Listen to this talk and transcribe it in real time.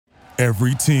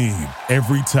Every team,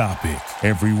 every topic,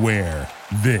 everywhere.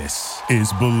 This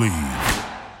is Bleav.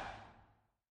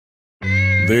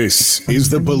 This is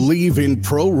the Bleav in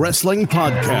Pro Wrestling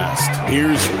podcast.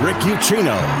 Here's Rick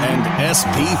Ucchino and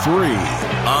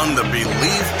SP3 on the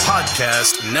Bleav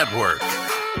Podcast Network.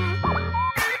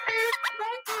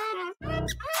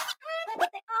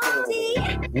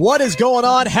 What is going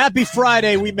on? Happy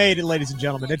Friday. We made it, ladies and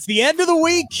gentlemen. It's the end of the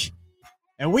week,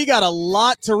 and we got a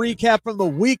lot to recap from the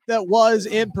week that was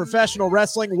in professional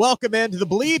wrestling. Welcome into the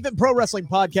Bleav in Pro Wrestling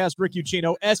podcast. Rick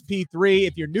Ucchino, SP3.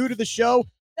 If you're new to the show,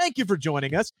 thank you for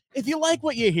joining us. If you like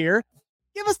what you hear,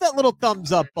 give us that little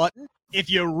thumbs up button.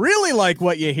 If you really like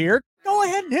what you hear, go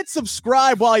ahead and hit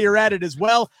subscribe while you're at it as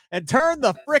well, and turn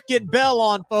the frickin' bell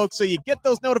on, folks, so you get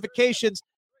those notifications.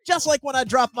 Just like when I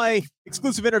dropped my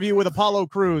exclusive interview with Apollo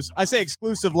Crews. I say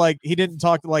exclusive like he didn't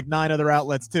talk to like 9 other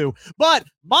outlets too. But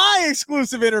my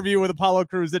exclusive interview with Apollo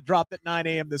Crews that dropped at 9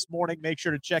 a.m. this morning. Make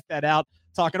sure to check that out.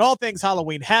 Talking all things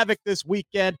Halloween Havoc this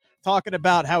weekend. Talking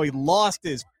about how he lost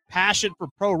his passion for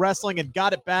pro wrestling and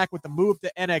got it back with the move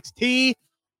to NXT.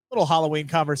 Little Halloween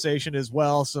conversation as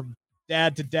well. Some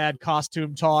dad-to-dad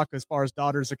costume talk as far as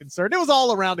daughters are concerned. It was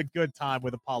all around a good time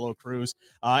with Apollo Crews,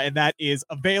 and that is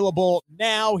available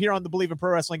now here on the Bleav in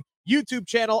Pro Wrestling YouTube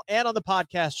channel and on the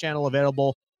podcast channel,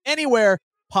 available anywhere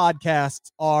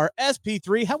podcasts are.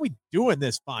 SP3, how we doing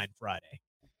this fine Friday?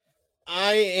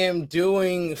 I am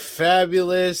doing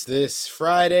fabulous this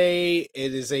Friday.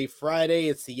 It is a Friday.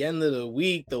 It's the end of the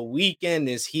week. The weekend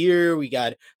is here. We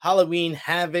got Halloween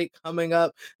Havoc coming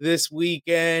up this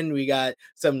weekend. We got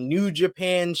some New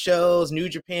Japan shows. New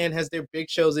Japan has their big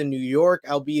shows in New York.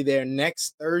 I'll be there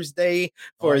next Thursday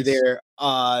for their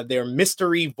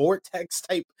mystery vortex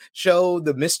type show,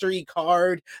 the mystery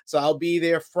card. So I'll be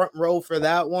there front row for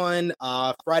that one.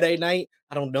 Friday night,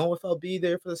 I don't know if I'll be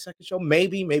there for the second show.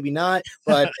 Maybe not.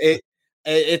 But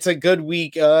it's a good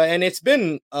week, and it's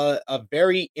been a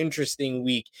very interesting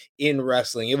week in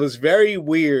wrestling. It was very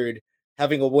weird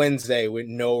having a Wednesday with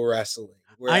no wrestling.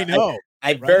 I know.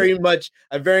 I very much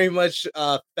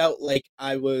felt like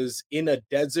I was in a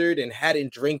desert and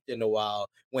hadn't drank in a while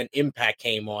when Impact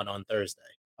came on Thursday.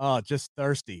 Oh, just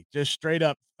thirsty. Just straight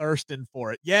up thirsting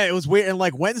for it. Yeah, it was weird. And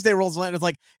like Wednesday rolls around. It's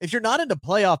like, if you're not into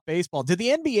playoff baseball, did the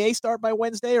NBA start by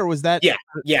Wednesday or was that? Yeah.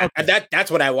 Okay. That's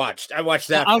what I watched. I watched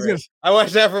that. I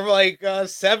watched that from like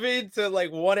 7 to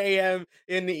like 1 a.m.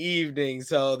 in the evening.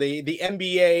 So the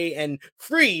NBA and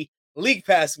free League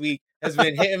Pass week has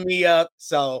been hitting me up.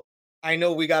 So I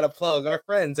know we got to plug our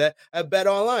friends at Bet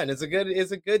Online. It's a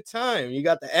good time. You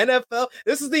got the NFL.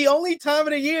 This is the only time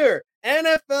of the year.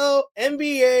 NFL,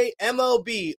 NBA,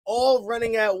 MLB, all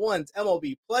running at once.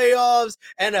 MLB playoffs,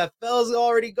 NFL's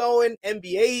already going.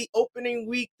 NBA opening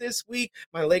week this week.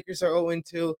 My Lakers are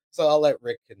 0-2, so I'll let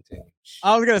Rick continue.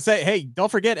 I was gonna say, hey, don't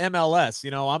forget MLS.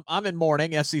 You know, I'm in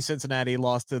mourning. FC Cincinnati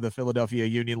lost to the Philadelphia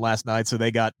Union last night, so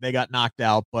they got knocked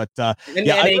out. But and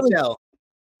the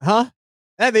NHL,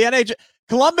 And the NHL,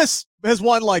 Columbus has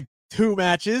won like 2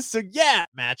 matches. So yeah,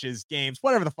 games,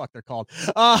 whatever the fuck they're called.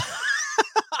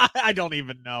 I don't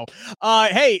even know.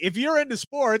 Hey, if you're into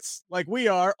sports like we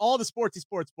are, all the sports,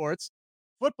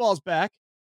 football's back,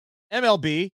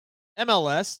 MLB,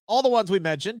 MLS, all the ones we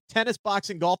mentioned, tennis,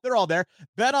 boxing, golf, they're all there.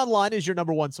 Bet Online is your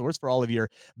number one source for all of your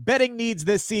betting needs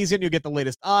this season. You'll get the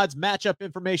latest odds, matchup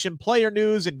information, player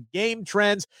news, and game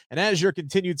trends. And as your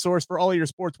continued source for all of your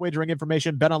sports wagering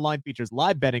information, Bet Online features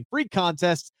live betting, free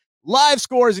contests, live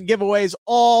scores, and giveaways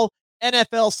all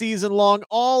NFL season long,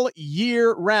 all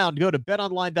year round. Go to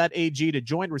betonline.ag to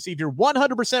join. Receive your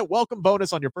 100% welcome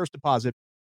bonus on your first deposit.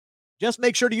 Just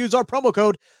make sure to use our promo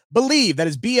code Bleav, that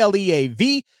is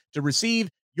BLEAV, to receive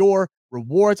your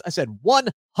rewards. I said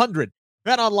 100.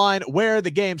 Bet Online, where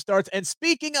the game starts. And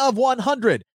speaking of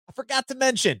 100, I forgot to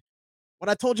mention, when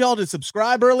I told y'all to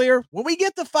subscribe earlier, when we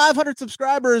get to 500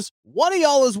 subscribers, one of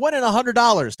y'all is winning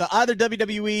 $100 to either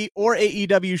WWE or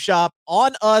AEW shop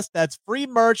on us. That's free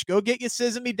merch. Go get your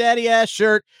Sesame Daddy ass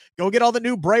shirt. Go get all the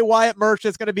new Bray Wyatt merch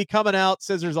that's going to be coming out.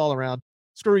 Scissors all around.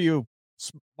 Screw you,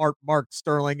 smart Mark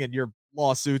Sterling, and your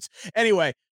lawsuits.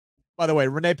 Anyway, by the way,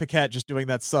 Renee Paquette just doing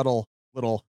that subtle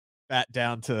little bat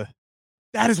down to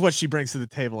that is what she brings to the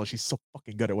table, and she's so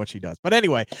fucking good at what she does. But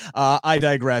anyway, I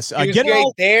digress. Get great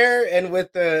there, and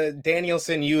with the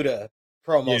Danielson Yuta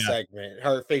promo segment,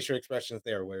 her facial expressions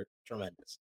there were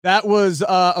tremendous. That was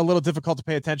a little difficult to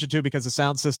pay attention to because the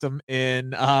sound system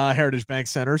in Heritage Bank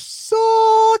Center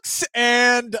sucks.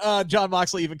 And John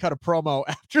Moxley even cut a promo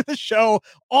after the show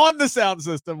on the sound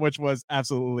system, which was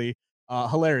absolutely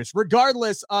hilarious.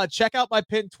 Regardless, check out my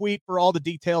pinned tweet for all the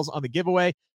details on the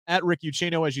giveaway at Rick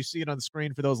Ucchino, as you see it on the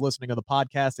screen. For those listening on the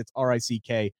podcast, it's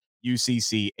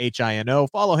TrueHino.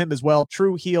 Follow him as well.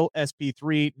 True Heel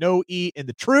SP3. No E in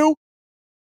the True.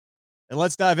 And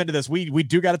let's dive into this. We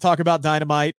do got to talk about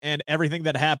Dynamite and everything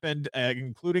that happened,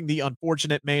 including the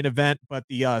unfortunate main event, but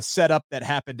the setup that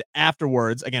happened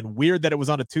afterwards. Again, weird that it was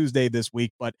on a Tuesday this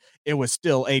week, but it was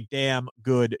still a damn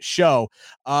good show.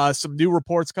 Some new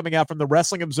reports coming out from the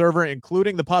Wrestling Observer,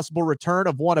 including the possible return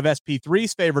of one of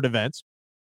SP3's favorite events.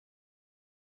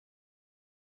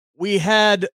 We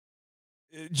had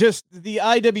just the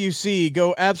IWC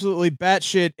go absolutely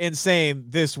batshit insane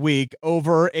this week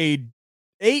over a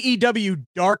AEW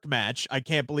dark match. I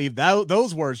can't believe that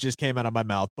those words just came out of my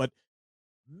mouth, but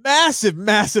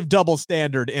massive double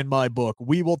standard in my book.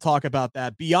 We will talk about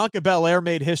that. Bianca Belair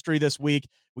made history this week.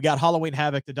 We got Halloween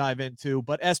Havoc to dive into,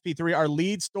 but SP3, our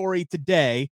lead story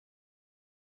today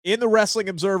in the Wrestling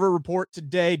Observer report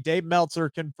today, Dave Meltzer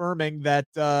confirming that,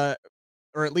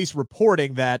 or at least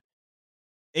reporting that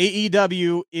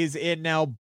AEW is in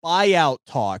now buyout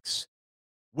talks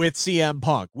with CM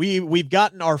Punk. We've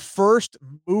gotten our first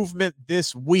movement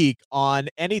this week on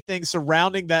anything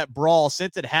surrounding that brawl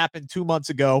since it happened 2 months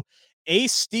ago.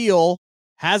 Ace Steel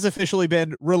has officially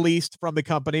been released from the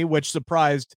company, which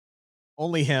surprised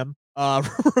only him,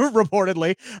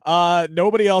 reportedly.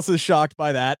 Nobody else is shocked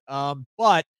by that.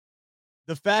 But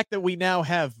the fact that we now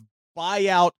have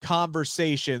buyout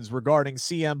conversations regarding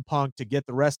CM Punk to get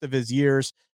the rest of his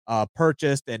years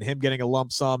purchased and him getting a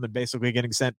lump sum and basically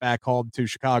getting sent back home to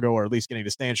Chicago, or at least getting to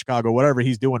stay in Chicago, whatever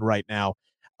he's doing right now.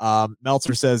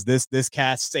 Meltzer says this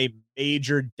casts a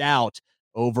major doubt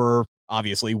over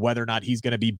obviously whether or not he's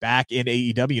going to be back in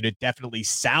AEW, and it definitely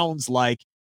sounds like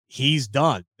he's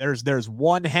done. There's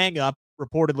one hang up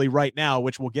reportedly right now,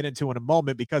 which we'll get into in a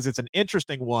moment because it's an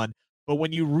interesting one. But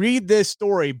when you read this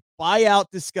story, buyout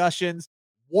discussions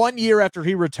 1 year after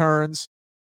he returns,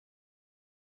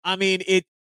 I mean,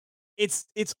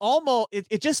 it's almost,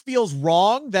 it just feels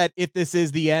wrong that if this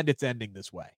is the end, it's ending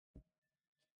this way.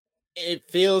 It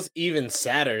feels even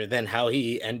sadder than how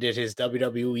he ended his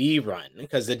WWE run,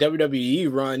 because the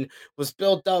WWE run was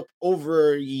built up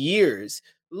over years.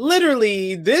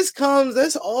 Literally, this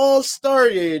all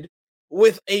started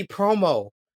with a promo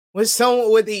with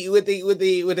someone with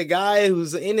the guy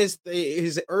who's in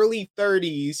his early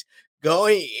 30s,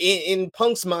 going in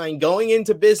Punk's mind, going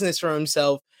into business for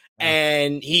himself.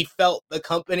 And he felt the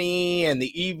company and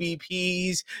the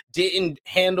EVPs didn't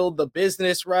handle the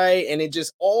business right, and it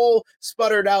just all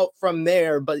sputtered out from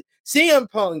there. But CM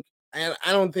Punk, and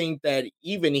I don't think that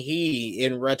even he,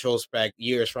 in retrospect,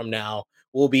 years from now,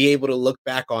 will be able to look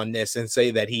back on this and say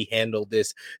that he handled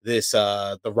this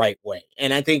the right way.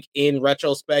 And I think in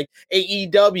retrospect,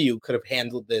 AEW could have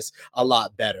handled this a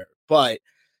lot better. But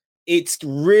it's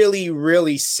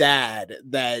really sad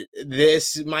that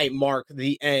this might mark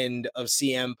the end of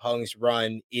CM Punk's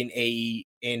run in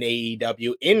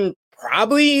AEW, in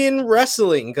probably in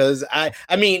wrestling. Because I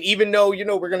mean, even though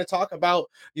we're going to talk about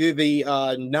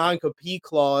the non-compete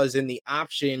clause and the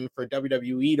option for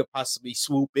WWE to possibly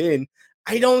swoop in,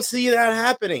 I don't see that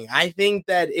happening. I think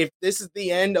that if this is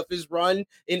the end of his run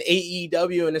in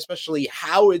AEW, and especially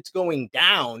how it's going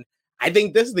down, I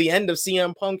think this is the end of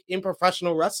CM Punk in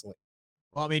professional wrestling.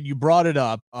 Well, I mean, you brought it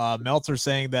up. Meltzer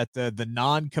saying that the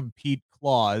non-compete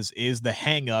clause is the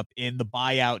hang-up in the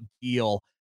buyout deal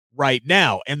right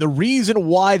now. And the reason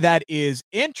why that is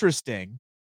interesting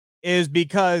is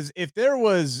because if there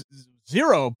was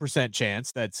 0%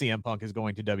 chance that CM Punk is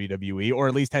going to WWE, or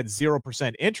at least had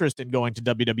 0% interest in going to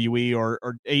WWE or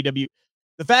AEW,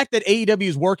 the fact that AEW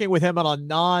is working with him on a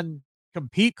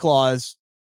non-compete clause,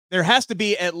 there has to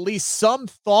be at least some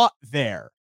thought there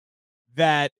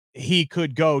that he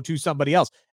could go to somebody else.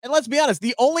 And let's be honest,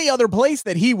 the only other place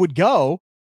that he would go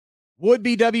would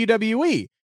be WWE,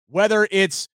 whether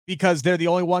it's because they're the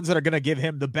only ones that are going to give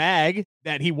him the bag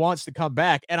that he wants to come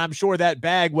back. And I'm sure that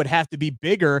bag would have to be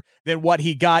bigger than what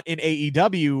he got in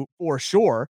AEW for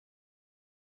sure.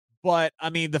 But I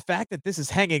mean, the fact that this is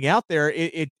hanging out there,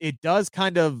 it does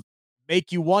kind of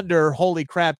make you wonder, holy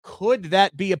crap, could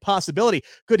that be a possibility?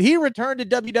 Could he return to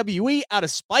WWE out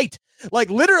of spite? Like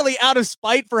literally out of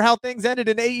spite for how things ended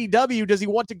in AEW? Does he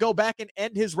want to go back and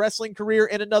end his wrestling career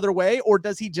in another way? Or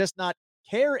does he just not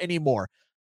care anymore?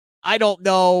 I don't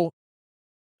know.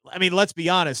 I mean, let's be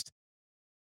honest.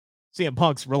 CM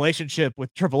Punk's relationship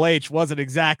with Triple H wasn't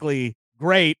exactly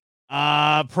great.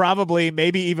 Probably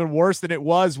maybe even worse than it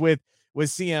was with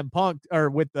CM Punk, or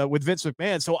with Vince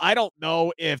McMahon. So I don't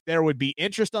know if there would be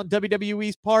interest on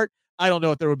WWE's part. I don't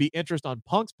know if there would be interest on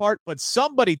Punk's part, but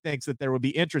somebody thinks that there would be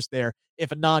interest there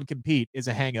if a non-compete is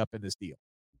a hang up in this deal.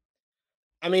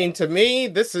 I mean, to me,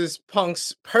 this is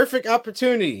Punk's perfect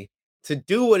opportunity to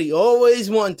do what he always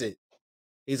wanted.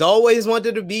 He's always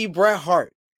wanted to be Bret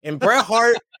Hart. And Bret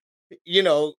Hart,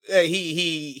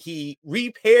 he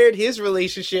repaired his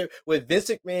relationship with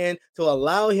Vince McMahon to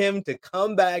allow him to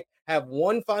come back, have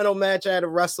one final match at a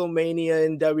WrestleMania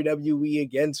in WWE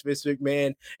against Vince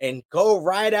McMahon, and go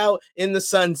right out in the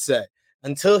sunset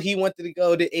until he wanted to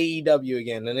go to AEW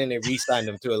again, and then they re-signed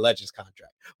him to a Legends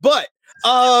contract. But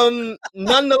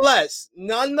nonetheless,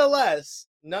 this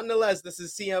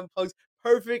is CM Punk's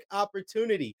perfect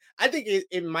opportunity. I think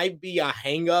it might be a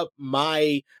hang up.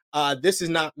 This is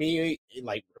not me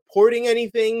like reporting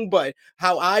anything, but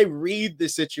how I read the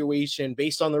situation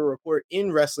based on the report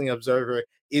in Wrestling Observer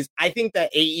is I think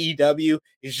that AEW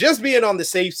is just being on the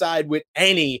safe side with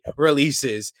any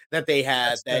releases that they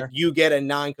have. That's that fair. You get a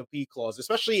non-compete clause,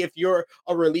 especially if you're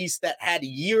a release that had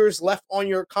years left on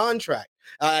your contract.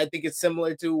 I think it's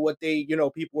similar to what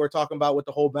people were talking about with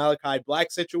the whole Malachi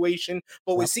Black situation.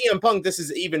 But with CM Punk, this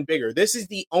is even bigger. This is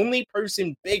the only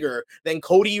person bigger than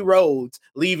Cody Rhodes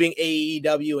leaving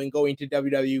AEW and going to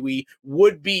WWE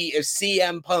would be if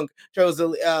CM Punk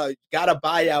got a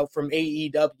buyout from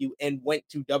AEW and went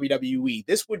to WWE.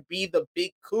 This would be the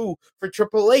big coup for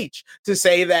Triple H to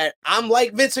say that I'm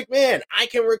like Vince McMahon. I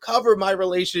can recover my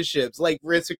relationships like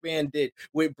Vince McMahon did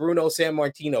with Bruno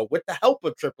Sammartino with the help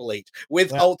of Triple H.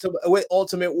 With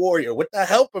Ultimate Warrior, with the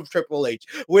help of Triple H,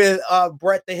 with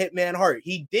Bret the Hitman Hart.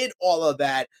 He did all of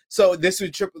that. So this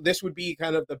would be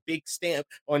kind of the big stamp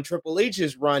on Triple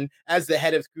H's run as the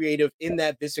head of creative in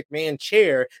that Vince McMahon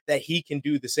chair, that he can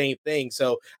do the same thing.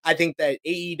 So I think that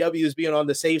AEW is being on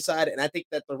the safe side, and I think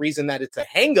that the reason that it's a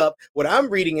hang up, what I'm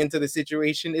reading into the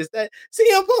situation is that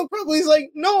CM Punk probably is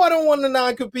like, no, I don't want a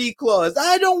non-compete clause.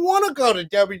 I don't want to go to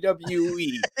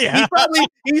WWE. Yeah.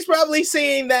 He's probably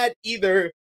saying that either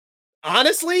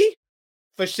honestly,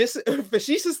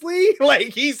 facetiously, like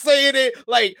he's saying it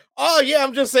like, oh yeah,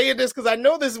 I'm just saying this because I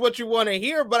know this is what you want to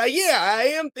hear, but I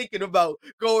am thinking about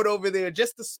going over there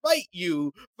just to spite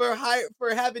you for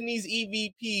having these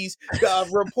EVPs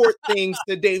report things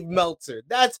to Dave Meltzer.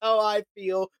 That's how I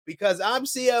feel, because I'm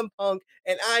CM Punk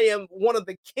and I am one of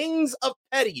the kings of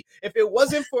petty. If it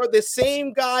wasn't for the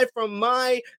same guy from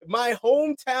my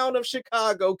hometown of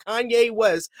Chicago, Kanye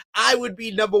West, I would be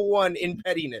number one in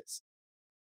pettiness.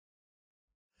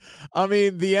 I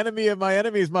mean, the enemy of my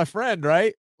enemy is my friend,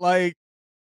 right? Like,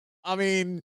 I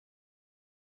mean,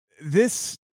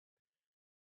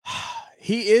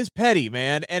 he is petty,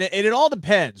 man. And it all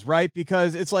depends, right?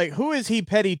 Because it's like, who is he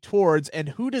petty towards and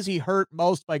who does he hurt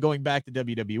most by going back to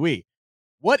WWE?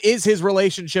 What is his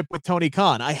relationship with Tony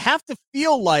Khan? I have to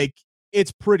feel like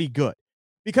it's pretty good,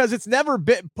 because it's never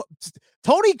been.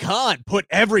 Tony Khan put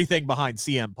everything behind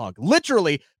CM Punk,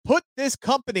 literally put this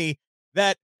company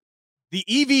that the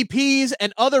EVPs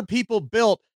and other people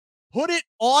built, put it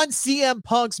on CM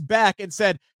Punk's back and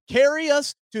said, carry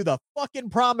us to the fucking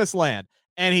promised land.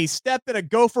 And he stepped in a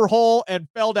gopher hole and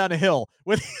fell down a hill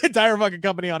with the entire fucking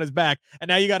company on his back. And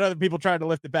now you got other people trying to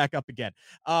lift it back up again.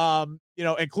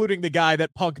 Including the guy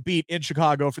that Punk beat in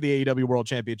Chicago for the AEW World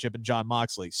Championship, and Jon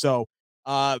Moxley. So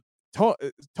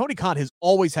Tony Khan has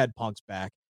always had Punk's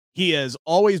back. He has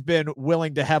always been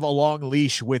willing to have a long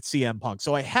leash with CM Punk.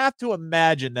 So I have to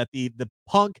imagine that the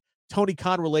Punk Tony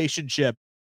Khan relationship,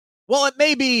 while it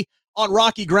may be on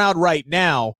rocky ground right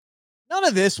now, none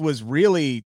of this was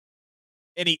really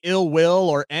any ill will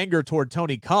or anger toward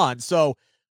Tony Khan. So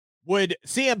would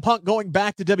CM Punk going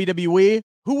back to WWE,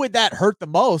 who would that hurt the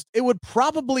most? It would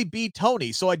probably be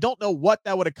Tony. So I don't know what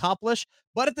that would accomplish.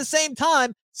 But at the same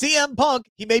time, CM Punk,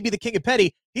 he may be the king of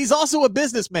petty. He's also a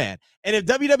businessman. And if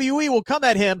WWE will come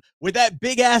at him with that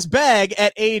big ass bag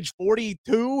at age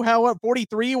 42,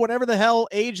 43, whatever the hell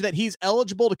age that he's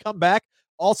eligible to come back.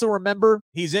 Also remember,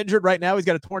 he's injured right now. He's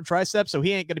got a torn tricep, so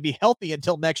he ain't going to be healthy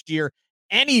until next year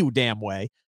any damn way.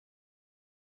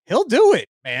 He'll do it,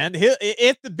 man.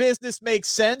 If the business makes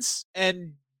sense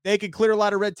and they can clear a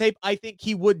lot of red tape, I think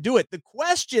he would do it.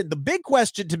 The big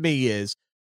question to me is,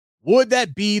 would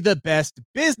that be the best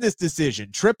business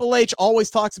decision? Triple H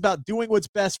always talks about doing what's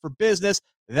best for business.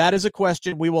 That is a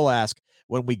question we will ask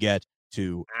when we get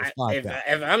to the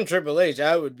if I'm Triple H,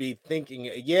 I would be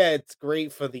thinking, yeah, it's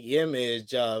great for the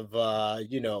image of,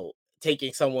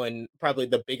 taking someone, probably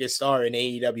the biggest star in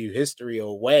AEW history,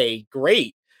 away.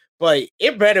 Great. But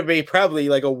it better be probably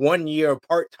like a 1-year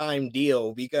part-time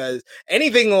deal, because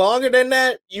anything longer than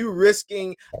that, you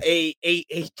risking a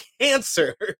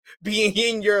cancer being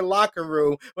in your locker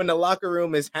room when the locker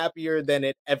room is happier than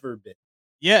it ever been.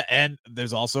 Yeah, and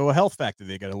there's also a health factor.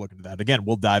 They got to look into that. Again,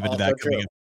 we'll dive into that.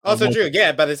 Also true.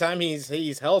 Yeah, by the time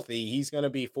he's healthy, he's going to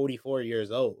be 44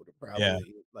 years old, probably. Yeah.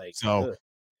 Like, so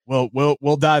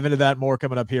We'll dive into that more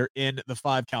coming up here in the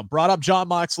 5 count. Brought up Jon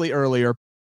Moxley earlier.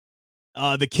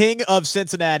 The King of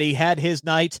Cincinnati had his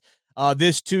night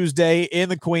this Tuesday in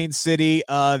the Queen City.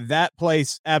 That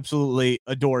place absolutely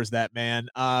adores that man.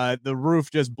 The roof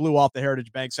just blew off the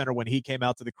Heritage Bank Center when he came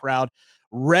out to the crowd.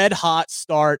 Red hot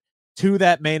start to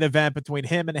that main event between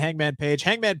him and Hangman Page.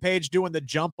 Hangman Page doing the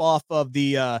jump off of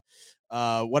the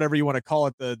whatever you want to call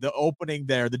it, the opening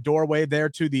there, the doorway there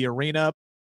to the arena.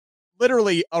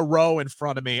 Literally a row in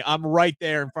front of me. I'm right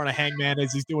there in front of Hangman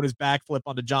as he's doing his backflip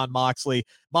onto Jon Moxley.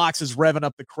 Mox is revving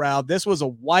up the crowd. This was a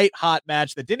white hot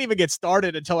match that didn't even get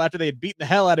started until after they had beaten the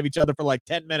hell out of each other for like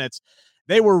 10 minutes.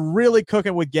 They were really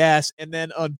cooking with gas. And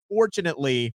then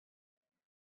unfortunately,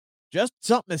 just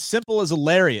something as simple as a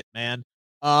lariat, man.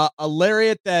 A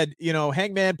lariat that,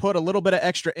 Hangman put a little bit of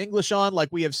extra English on, like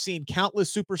we have seen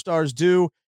countless superstars do,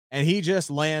 and he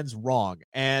just lands wrong.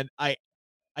 And I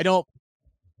don't,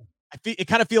 it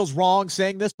kind of feels wrong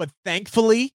saying this, but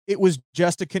thankfully it was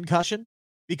just a concussion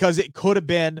because it could have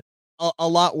been a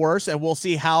lot worse. And we'll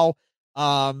see how,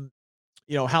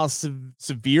 how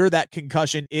severe that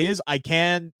concussion is. I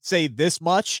can say this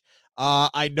much.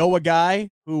 I know a guy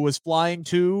who was flying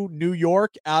to New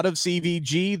York out of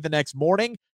CVG the next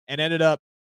morning and ended up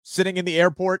sitting in the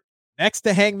airport next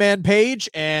to Hangman Page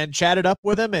and chatted up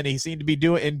with him. And he seemed to be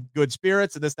doing in good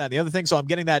spirits and this, that, and the other thing. So I'm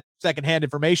getting that secondhand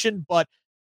information, but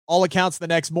all accounts the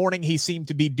next morning, he seemed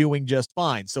to be doing just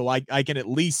fine. So I can at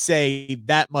least say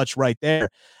that much right there.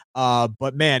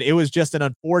 But man, it was just an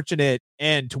unfortunate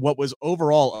end to what was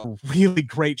overall a really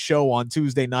great show on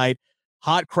Tuesday night.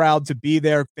 Hot crowd to be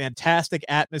there. Fantastic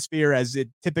atmosphere as it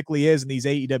typically is in these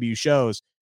AEW shows.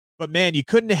 But man, you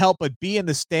couldn't help but be in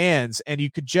the stands and you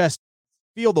could just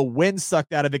feel the wind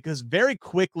sucked out of it because very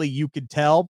quickly you could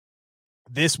tell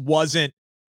this wasn't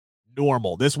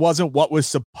normal. This wasn't what was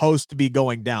supposed to be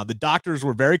going down. The doctors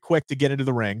were very quick to get into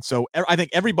the ring. So I think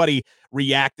everybody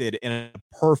reacted in a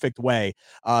perfect way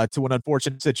to an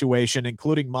unfortunate situation,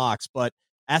 including Mox. But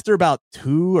after about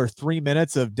 2 or 3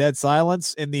 minutes of dead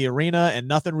silence in the arena and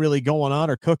nothing really going on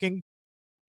or cooking,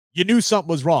 you knew something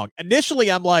was wrong. Initially,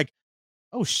 I'm like,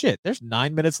 oh shit, there's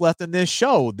 9 minutes left in this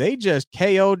show. They just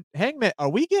KO'd Hangman. Are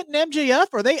we getting MJF?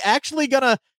 Are they actually going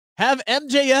to have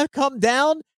MJF come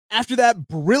down after that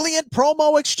brilliant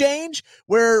promo exchange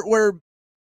where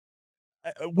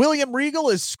William Regal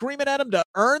is screaming at him to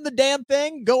earn the damn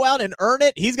thing, go out and earn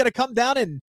it? He's going to come down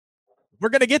and we're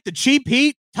going to get the cheap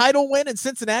heat title win in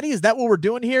Cincinnati. Is that what we're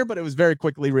doing here? But it was very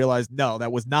quickly realized, no,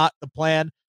 that was not the plan.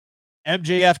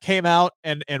 MJF came out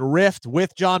and riffed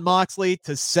with Jon Moxley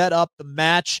to set up the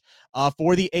match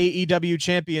for the AEW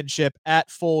championship at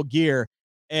Full Gear.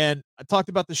 And I talked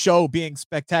about the show being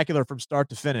spectacular from start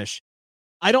to finish.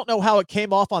 I don't know how it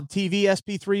came off on TV,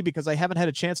 SP3, because I haven't had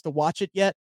a chance to watch it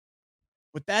yet.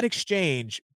 With that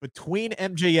exchange between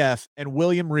MJF and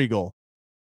William Regal,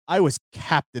 I was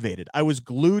captivated. I was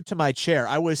glued to my chair.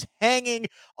 I was hanging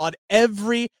on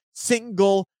every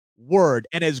single word.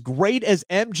 And as great as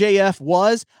MJF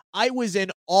was, I was in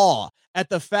awe at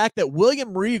the fact that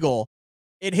William Regal,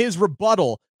 in his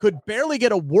rebuttal, could barely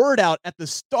get a word out at the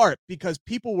start because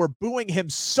people were booing him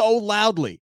so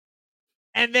loudly.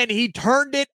 And then he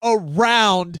turned it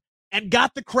around and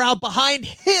got the crowd behind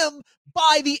him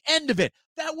by the end of it.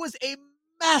 That was a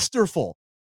masterful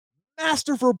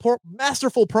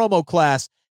promo class.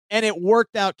 And it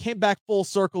worked out, came back full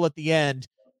circle at the end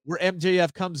where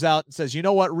MJF comes out and says, you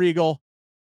know what, Regal,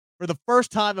 for the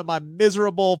first time in my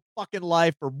miserable fucking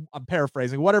life, or I'm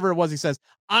paraphrasing, whatever it was, he says,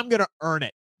 I'm going to earn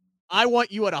it. I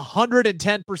want you at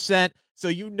 110%. So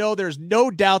you know there's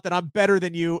no doubt that I'm better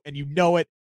than you, and you know it.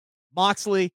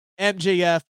 Moxley,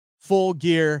 MJF, Full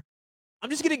Gear. I'm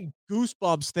just getting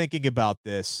goosebumps thinking about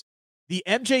this. The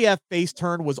MJF face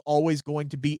turn was always going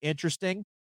to be interesting.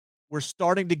 We're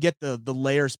starting to get the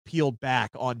layers peeled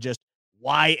back on just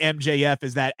why MJF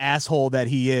is that asshole that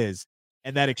he is.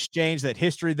 And that exchange, that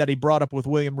history that he brought up with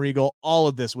William Regal, all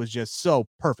of this was just so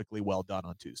perfectly well done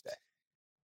on Tuesday.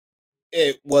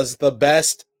 It was the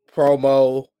best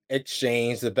promo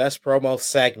exchange, the best promo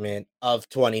segment of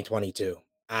 2022.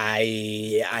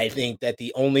 I think that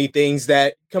the only things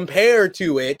that compare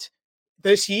to it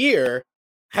this year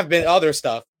have been other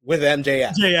stuff with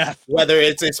MJF. Whether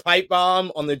it's his pipe bomb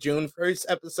on the June 1st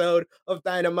episode of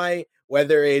Dynamite,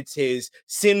 whether it's his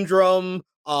Syndrome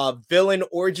villain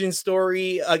origin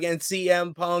story against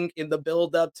CM Punk in the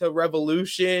build-up to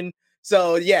Revolution.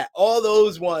 So yeah, all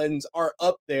those ones are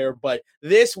up there, but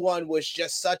this one was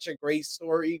just such a great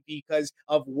story because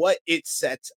of what it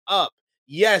sets up.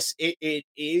 Yes, it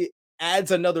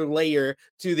adds another layer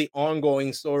to the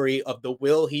ongoing story of the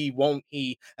will he, won't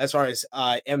he, as far as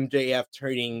MJF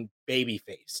turning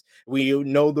babyface. We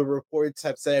know the reports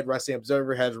have said, Wrestling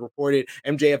Observer has reported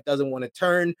MJF doesn't want to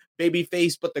turn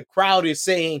babyface, but the crowd is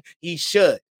saying he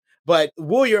should. But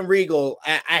William Regal,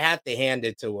 I have to hand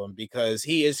it to him because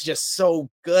he is just so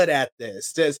good at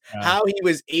this. Just how he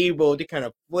was able to kind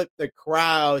of flip the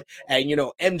crowd, and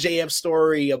MJF's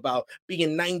story about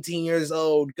being 19 years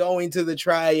old, going to the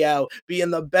tryout, being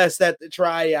the best at the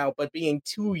tryout, but being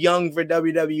too young for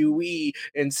WWE,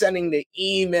 and sending the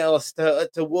emails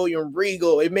to William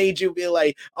Regal. It made you feel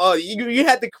like, oh, you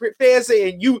had the fans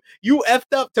saying you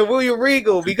effed up to William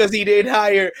Regal because he didn't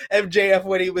hire MJF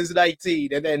when he was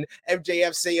 19, and then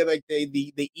MJF saying like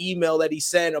the email that he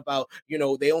sent about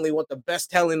they only want the best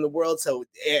talent in the world, so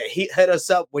he hit us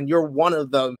up when you're one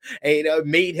of them, and it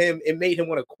made him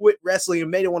want to quit wrestling, and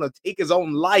made him want to take his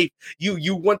own life.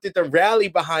 You wanted to rally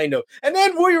behind him, and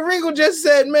then William Regal just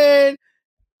said, "Man,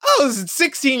 I was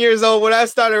 16 years old when I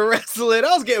started wrestling.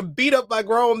 I was getting beat up by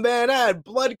grown men. I had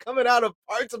blood coming out of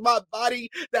parts of my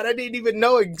body that I didn't even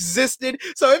know existed.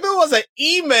 So if it was an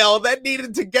email that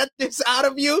needed to get this out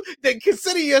of you, then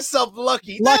consider yourself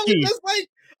lucky." That was just like,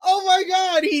 oh my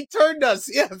God, he turned us.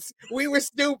 Yes, we were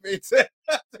stupid to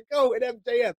go with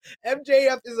MJF.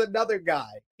 MJF is another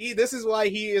guy. This is why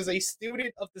he is a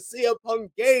student of the CM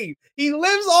Punk game. He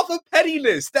lives off of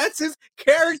pettiness. That's his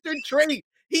character trait.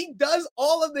 He does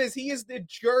all of this. He is the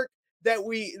jerk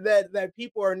that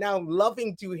people are now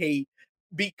loving to hate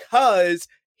because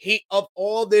of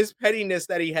all this pettiness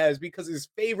that he has, because his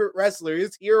favorite wrestler,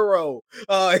 his hero,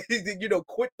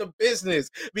 quit the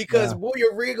business because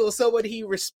William Regal, someone he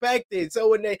respected,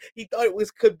 someone that he thought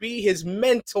could be his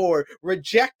mentor,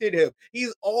 rejected him.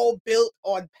 He's all built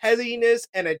on pettiness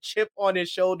and a chip on his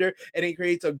shoulder, and it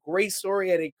creates a great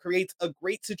story, and it creates a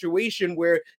great situation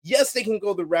where, yes, they can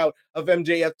go the route of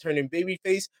MJF turning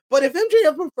babyface, but if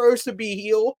MJF prefers to be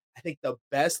heel, I think the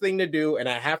best thing to do, and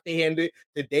I have to hand it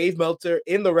to Dave Meltzer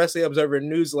in the Wrestling Observer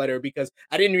newsletter, because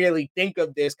I didn't really think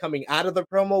of this coming out of the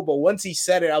promo, but once he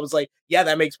said it, I was like, yeah,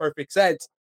 that makes perfect sense.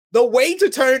 The way to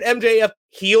turn MJF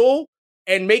heel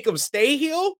and make him stay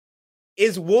heel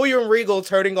is William Regal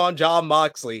turning on Jon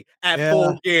Moxley at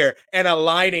Full Gear and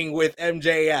aligning with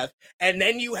MJF. And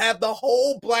then you have the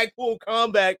whole Blackpool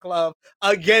Combat Club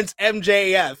against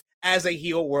MJF as a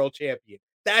heel world champion.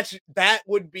 That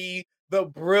would be the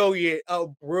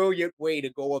brilliant way to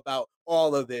go about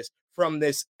all of this from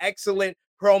this excellent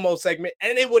promo segment.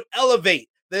 And it would elevate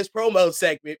this promo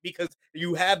segment because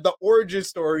you have the origin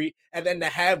story, and then to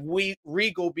have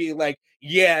Regal be like,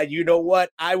 yeah, you know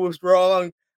what? I was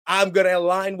wrong. I'm going to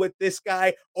align with this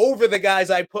guy over the guys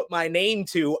I put my name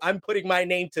to. I'm putting my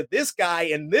name to this guy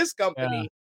in this company.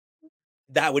 Yeah.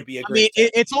 That would be a great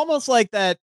it's almost like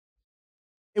that.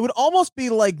 It would almost be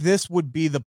like this would be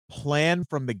the plan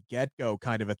from the get-go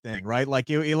kind of a thing, right? Like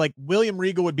like William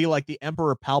Regal would be like the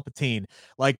Emperor Palpatine,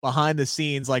 like behind the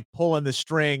scenes, like pulling the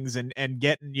strings and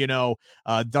getting,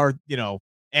 Darth,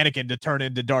 Anakin to turn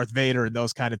into Darth Vader and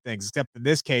those kind of things. Except in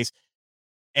this case,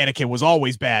 Anakin was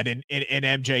always bad in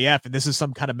MJF, and this is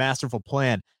some kind of masterful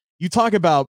plan. You talk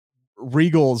about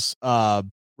Regal's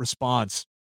response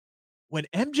when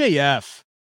MJF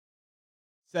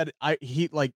said he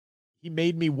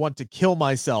made me want to kill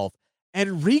myself,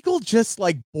 and Regal just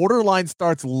like borderline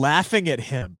starts laughing at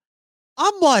him.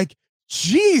 I'm like,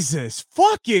 Jesus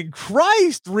fucking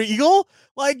Christ, Regal.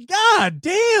 Like, God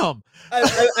damn.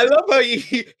 I love how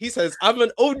he says, I'm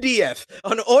an ODF,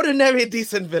 an ordinary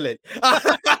decent villain.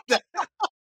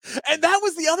 And that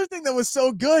was the other thing that was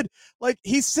so good. Like,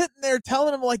 he's sitting there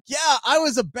telling him, like, yeah, I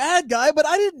was a bad guy, but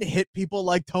I didn't hit people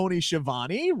like Tony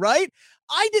Schiavone, right?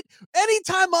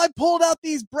 Anytime I pulled out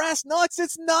these brass knucks,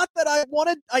 it's not that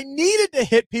I needed to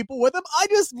hit people with them. I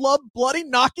just love bloody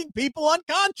knocking people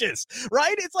unconscious,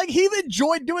 right? It's like he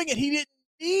enjoyed doing it. He didn't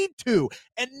need to,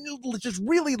 and just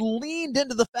really leaned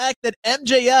into the fact that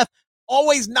MJF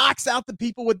always knocks out the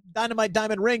people with Dynamite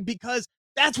Diamond Ring because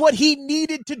that's what he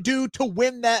needed to do to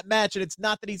win that match, and it's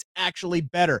not that he's actually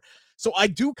better. So I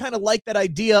do kind of like that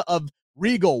idea of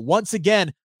Regal, once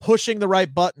again, pushing the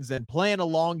right buttons and playing a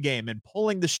long game and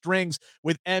pulling the strings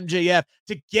with MJF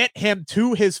to get him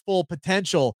to his full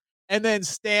potential, and then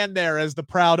stand there as the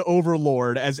proud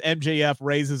overlord as MJF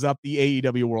raises up the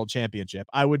AEW World Championship.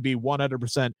 I would be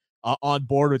 100% on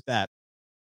board with that.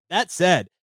 That said,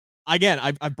 again,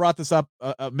 I've brought this up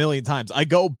a million times. I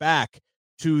go back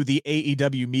to the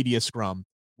AEW media scrum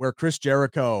where Chris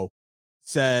Jericho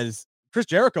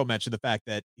mentioned the fact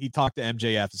that he talked to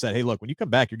MJF and said, hey, look, when you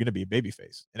come back, you're going to be a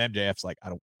babyface. And MJF's like, I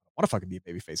don't want to fucking be a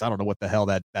babyface. I don't know what the hell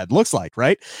that looks like,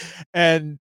 right?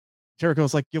 And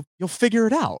Jericho's like, you'll figure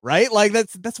it out, right? Like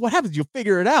that's what happens. You'll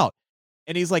figure it out.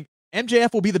 And he's like,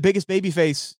 MJF will be the biggest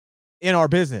babyface in our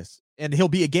business, and he'll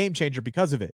be a game changer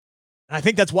because of it. And I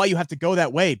think that's why you have to go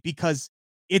that way, because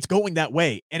it's going that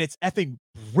way, and it's effing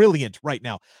brilliant right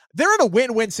now. They're in a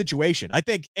win-win situation. I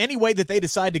think any way that they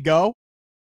decide to go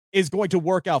is going to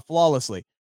work out flawlessly.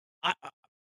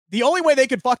 The only way they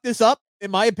could fuck this up, in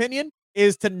my opinion,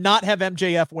 is to not have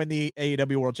MJF win the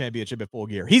AEW World Championship at Full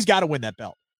Gear. He's got to win that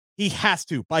belt. He has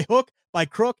to. By hook, by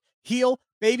crook, heel,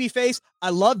 babyface. I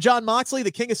love Jon Moxley,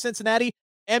 the king of Cincinnati.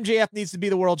 MJF needs to be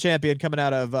the world champion coming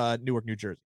out of Newark, New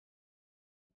Jersey.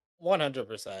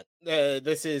 100%.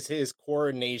 This is his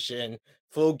coronation.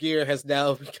 Full Gear has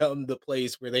now become the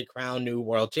place where they crown new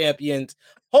world champions.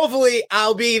 Hopefully,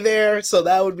 I'll be there, so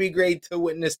that would be great to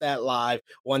witness that live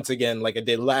once again, like I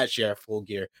did last year at Full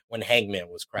Gear when Hangman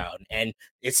was crowned. And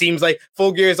it seems like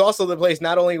Full Gear is also the place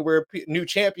not only where new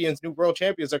world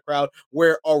champions are crowned,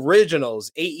 where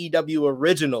originals, AEW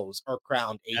originals, are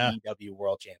crowned AEW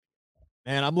world champions.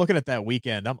 Man, I'm looking at that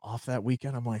weekend. I'm off that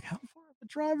weekend. I'm like, how far of a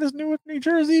drive is Newark, New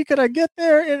Jersey? Could I get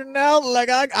there in and out? Like,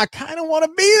 I kind of want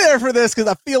to be there for this because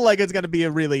I feel like it's going to be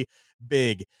a really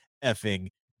big effing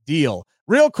deal.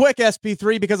 Real quick,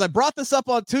 SP3, because I brought this up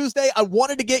on Tuesday. I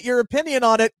wanted to get your opinion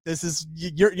on it. This is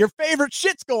your favorite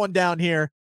shit's going down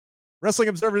here. Wrestling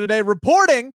Observer Today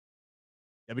reporting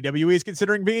WWE is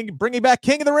considering bringing back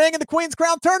King of the Ring and the Queen's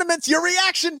Crown tournaments. Your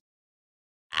reaction?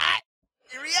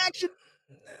 Your reaction?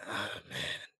 Oh, man.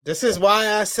 This is why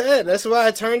that's why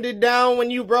I turned it down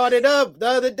when you brought it up the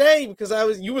other day, because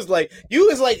you was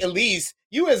at least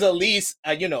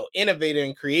innovative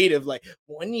and creative. Like,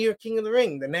 1 year King of the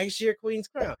Ring, the next year Queen's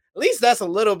Crown. At least that's a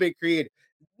little bit creative.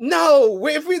 No,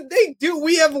 we have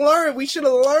learned. We should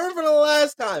have learned from the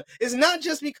last time. It's not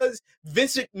just because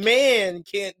Vince McMahon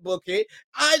can't book it.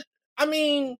 I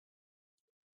mean,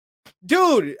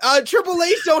 dude, Triple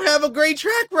H don't have a great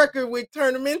track record with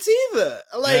tournaments either.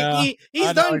 Like, yeah,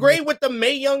 he's done great with the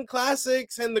Mae Young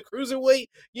Classics and the Cruiserweight,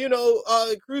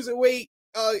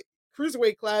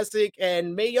 Cruiserweight Classic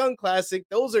and Mae Young Classic.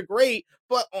 Those are great,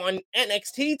 but on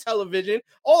NXT television,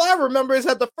 all I remember is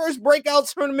that the first breakout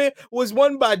tournament was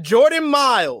won by Jordan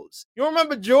Miles. You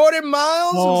remember Jordan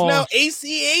Miles, who's now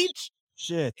ACH?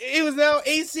 Shit. It was now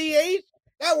ACH.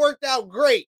 That worked out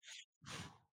great.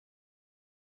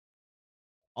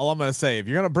 All I'm going to say, if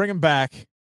you're going to bring him back,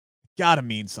 gotta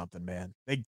mean something, man.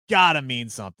 They gotta mean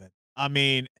something. I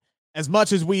mean, as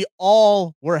much as we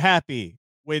all were happy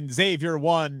when Xavier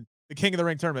won the King of the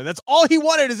Ring tournament, that's all he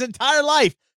wanted his entire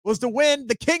life, was to win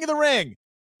the King of the Ring.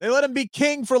 They let him be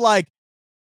king for like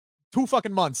 2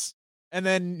 fucking months. And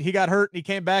then he got hurt and he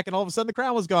came back and all of a sudden the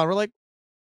crown was gone. We're like,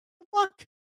 what the fuck?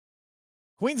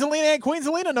 Queen Zelina ain't Queen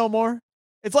Zelina no more.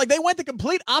 It's like they went the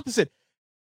complete opposite.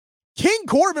 King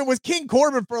Corbin was King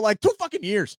Corbin for like 2 fucking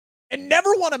years and never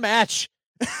won a match.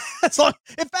 So,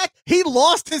 in fact, he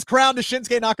lost his crown to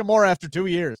Shinsuke Nakamura after 2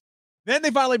 years. Then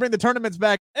they finally bring the tournaments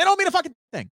back. They don't mean a fucking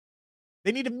thing.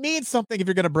 They need to mean something if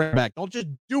you're going to bring it back. Don't just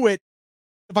do it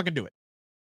to fucking do it.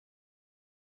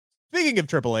 Speaking of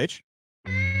Triple H.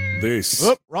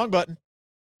 Wrong button.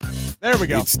 There we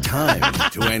go. It's time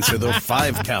to answer the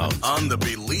 5 count on the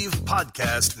Bleav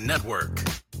Podcast Network.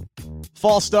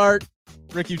 False start.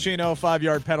 Rick Ucchino,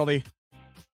 5-yard penalty.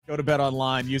 Go to Bet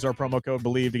Online. Use our promo code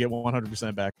Bleav to get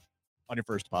 100% back on your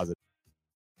first deposit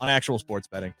on actual sports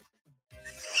betting.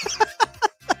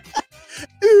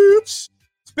 Oops.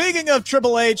 Speaking of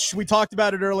Triple H, we talked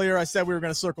about it earlier. I said we were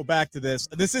going to circle back to this.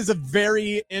 This is a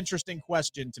very interesting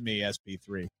question to me,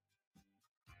 SP3.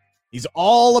 He's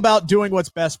all about doing what's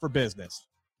best for business.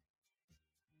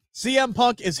 CM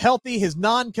Punk is healthy. His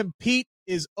non-compete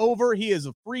is over. He is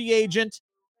a free agent.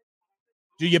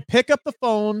 Do you pick up the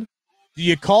phone? Do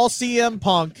you call CM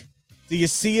Punk? Do you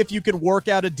see if you can work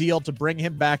out a deal to bring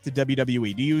him back to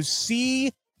WWE? Do you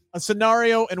see a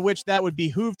scenario in which that would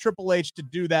behoove Triple H to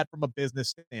do that from a business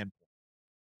standpoint?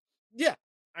 Yeah,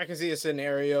 I can see a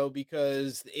scenario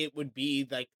because it would be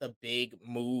like the big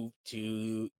move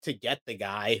to get the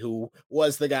guy who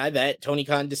was the guy that Tony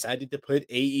Khan decided to put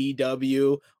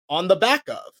AEW on the back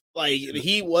of. Like,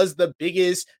 he was the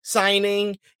biggest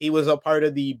signing. He was a part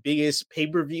of the biggest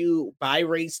pay-per-view buy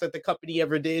rates that the company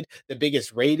ever did, the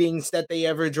biggest ratings that they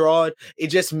ever drawed. It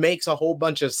just makes a whole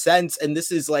bunch of sense. And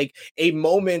this is like a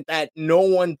moment that no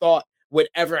one thought would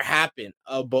ever happen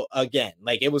again.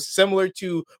 Like, it was similar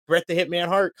to Bret the Hitman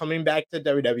Hart coming back to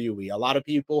WWE. A lot of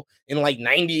people in like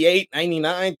 98,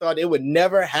 99 thought it would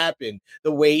never happen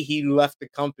the way he left the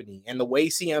company, and the way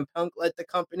CM Punk left the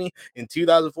company in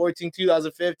 2014,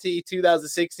 2015,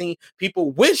 2016.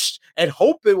 People wished and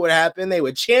hoped it would happen. They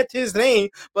would chant his name,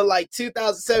 but like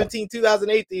 2017,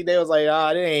 2018, they was like,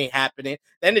 it ain't happening.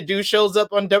 Then the dude shows up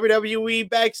on WWE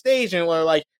backstage and we're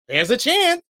like, there's a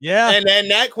chance. Yeah. And then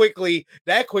that quickly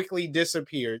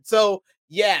disappeared. So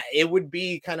yeah, it would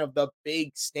be kind of the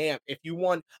big stamp. If you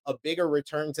want a bigger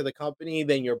return to the company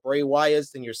than your Bray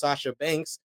Wyatts, than your Sasha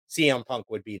Banks, CM Punk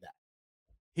would be that.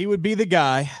 He would be the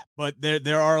guy, but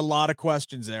there are a lot of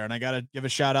questions there. And I got to give a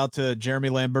shout out to Jeremy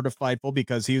Lambert of Fightful,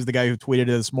 because he was the guy who tweeted it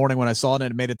this morning when I saw it,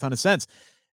 and it made a ton of sense.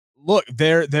 Look,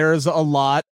 there's a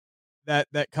lot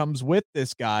that comes with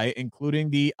this guy, including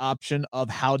the option of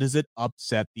how does it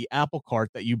upset the apple cart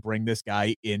that you bring this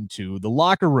guy into the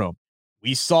locker room.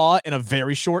 We saw in a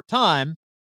very short time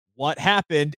what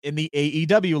happened in the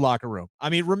AEW locker room. I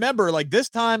mean, remember, like this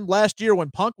time last year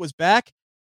when Punk was back,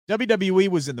 WWE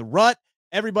was in the rut.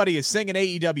 Everybody is singing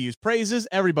AEW's praises.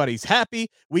 Everybody's happy.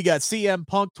 We got CM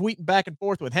Punk tweeting back and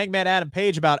forth with Hangman Adam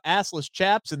Page about assless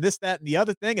chaps and this, that, and the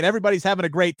other thing, and everybody's having a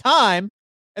great time.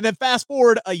 And then fast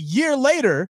forward a year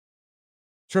later,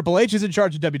 Triple H is in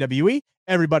charge of WWE.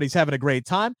 Everybody's having a great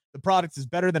time. The product is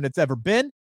better than it's ever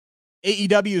been.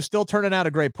 AEW is still turning out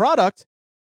a great product,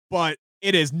 but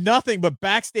it is nothing but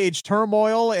backstage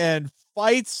turmoil and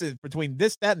fights between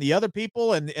this, that, and the other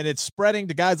people, and it's spreading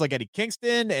to guys like Eddie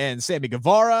Kingston and Sammy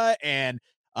Guevara and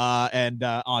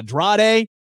Andrade.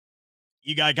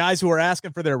 You got guys who are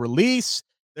asking for their release.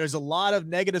 There's a lot of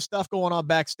negative stuff going on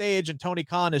backstage, and Tony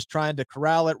Khan is trying to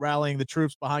corral it, rallying the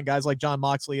troops behind guys like Jon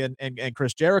Moxley and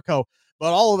Chris Jericho.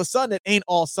 But all of a sudden, it ain't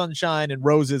all sunshine and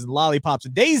roses and lollipops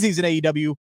and daisies in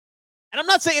AEW. And I'm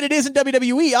not saying it isn't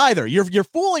WWE either. You're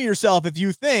fooling yourself if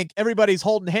you think everybody's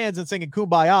holding hands and singing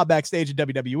Kumbaya backstage in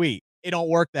WWE. It don't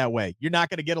work that way. You're not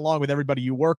going to get along with everybody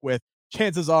you work with.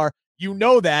 Chances are you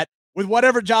know that with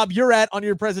whatever job you're at on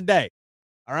your present day.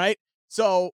 All right?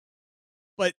 So,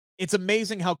 but it's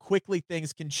amazing how quickly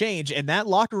things can change. And that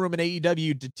locker room in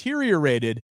AEW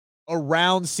deteriorated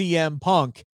around CM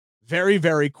Punk very,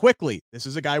 very quickly. This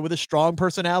is a guy with a strong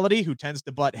personality who tends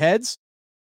to butt heads.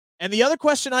 And the other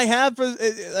question I have,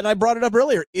 and I brought it up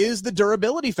earlier, is the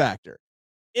durability factor.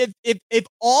 If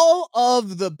all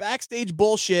of the backstage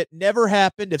bullshit never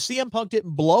happened, if CM Punk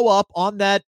didn't blow up on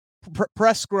that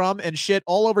press scrum and shit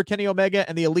all over Kenny Omega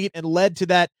and the Elite and led to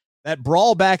that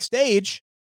brawl backstage,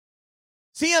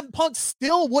 CM Punk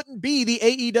still wouldn't be the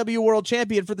AEW World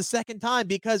Champion for the second time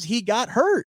because he got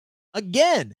hurt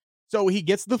again. So he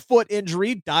gets the foot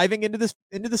injury diving into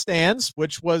the stands,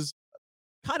 which was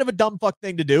kind of a dumb fuck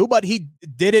thing to do, but he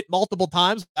did it multiple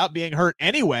times without being hurt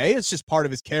anyway. It's just part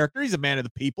of his character. He's a man of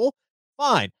the people.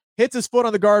 Fine. Hits his foot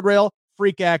on the guardrail.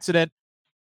 Freak accident.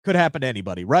 Could happen to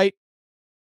anybody, right?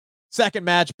 Second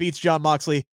match, beats Jon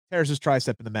Moxley, tears his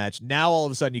tricep in the match. Now all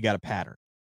of a sudden you got a pattern.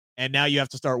 And now you have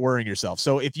to start worrying yourself.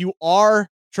 So if you are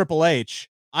Triple H,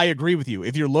 I agree with you.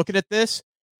 If you're looking at this,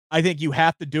 I think you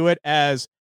have to do it as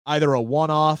either a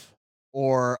one-off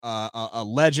or a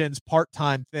Legends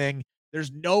part-time thing. There's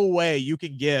no way you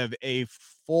can give a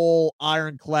full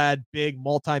ironclad, big,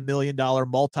 multi-million-dollar,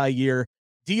 multi-year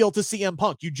deal to CM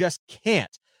Punk. You just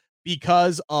can't,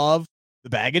 because of the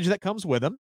baggage that comes with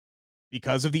him,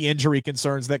 because of the injury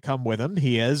concerns that come with him.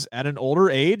 He is at an older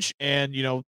age, and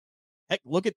heck,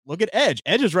 look at Edge.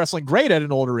 Edge is wrestling great at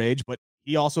an older age, but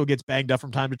he also gets banged up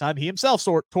from time to time. He himself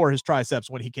tore his triceps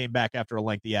when he came back after a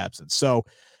lengthy absence. So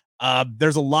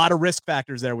there's a lot of risk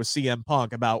factors there with CM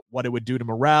Punk about what it would do to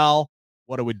morale,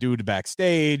 what it would do to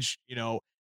backstage,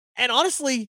 and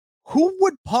honestly, who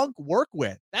would Punk work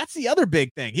with? That's the other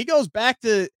big thing. He goes back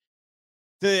to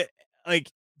like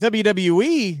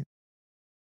WWE.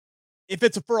 If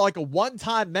it's for like a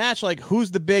one-time match, like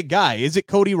who's the big guy? Is it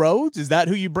Cody Rhodes? Is that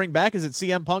who you bring back? Is it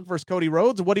CM Punk versus Cody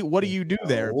Rhodes? What do you do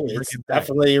there? It's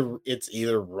definitely, it's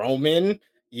either Roman.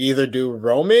 You either do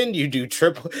Roman, you do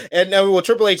Triple, and no,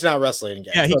 Triple H not wrestling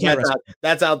again. Yeah, he can't wrestle.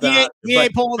 That's out there. He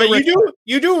ain't pulling the But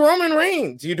you do Roman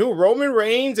Reigns. You do Roman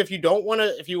Reigns if you want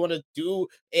to do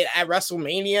it at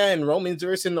WrestleMania and Roman's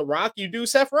versus The Rock, you do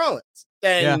Seth Rollins.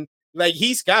 Then like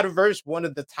he's got to verse one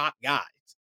of the top guys.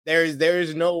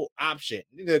 There's no option.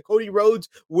 Cody Rhodes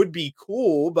would be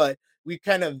cool, but we've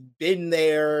kind of been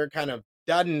there, kind of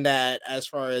done that as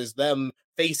far as them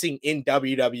facing in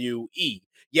WWE.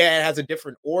 Yeah, it has a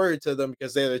different aura to them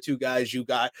because they're the two guys you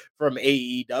got from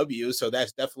AEW. So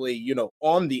that's definitely,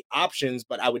 on the options,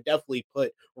 but I would definitely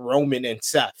put Roman and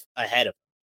Seth ahead of them.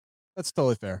 That's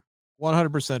totally fair.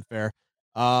 100% fair.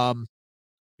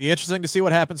 Be interesting to see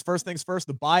what happens. First things first,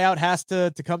 the buyout has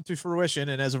to come to fruition,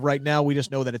 and as of right now, we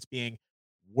just know that it's being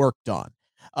worked on.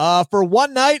 For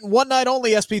one night and one night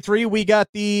only, SP3, we got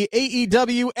the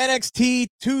AEW NXT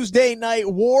Tuesday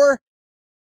Night War.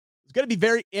 It's going to be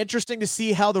very interesting to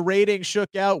see how the ratings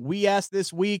shook out. We asked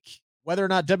this week whether or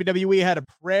not WWE had a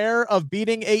prayer of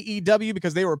beating AEW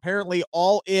because they were apparently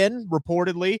all in,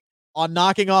 reportedly, on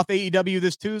knocking off AEW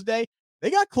this Tuesday.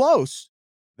 They got close.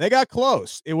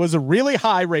 It was a really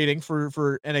high rating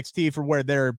for NXT for where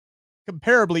they're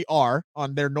comparably are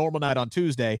on their normal night on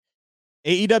Tuesday.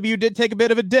 AEW did take a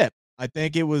bit of a dip. I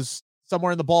think it was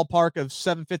somewhere in the ballpark of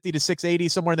 750 to 680,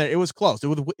 somewhere in there. It was close.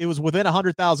 It was within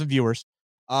 100,000 viewers.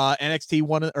 NXT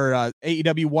won, or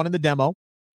AEW won in the demo.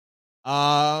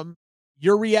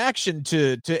 Your reaction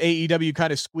to AEW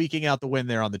kind of squeaking out the win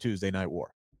there on the Tuesday Night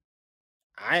War?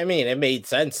 I mean, it made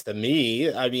sense to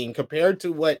me. I mean, compared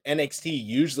to what NXT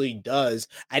usually does,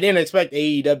 I didn't expect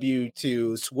AEW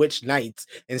to switch nights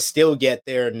and still get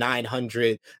their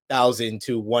 900,000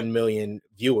 to 1 million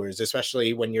viewers,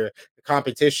 especially when your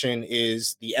competition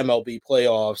is the MLB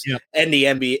playoffs and the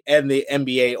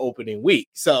NBA opening week.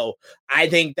 So I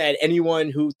think that anyone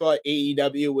who thought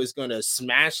AEW was going to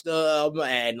smash them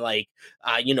and a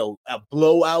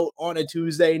blowout on a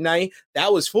Tuesday night,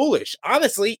 that was foolish.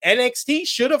 Honestly, NXT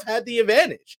should have had the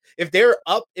advantage. If they're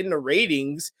up in the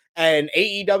ratings and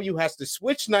AEW has to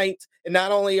switch nights, and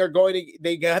not only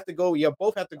they have to go,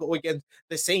 both have to go against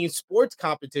the same sports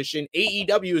competition.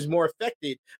 AEW is more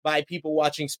affected by people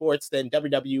watching sports than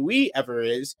WWE ever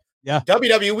is. Yeah.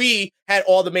 WWE had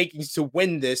all the makings to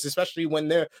win this, especially when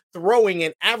they're throwing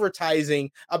and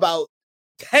advertising about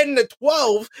 10 to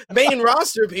 12 main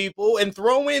roster people and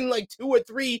throw in like 2 or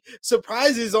 3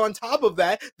 surprises on top of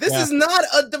that. This is not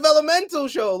a developmental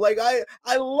show. Like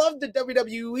I love the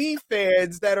WWE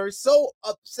fans that are so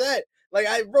upset. Like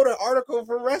I wrote an article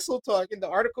for Wrestle Talk, and the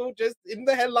article just in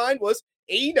the headline was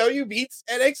AEW beats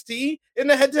NXT in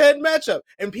the head-to-head matchup,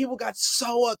 and people got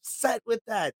so upset with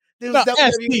that.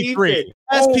 SP3.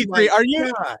 SP3,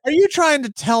 are you trying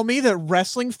to tell me that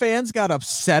wrestling fans got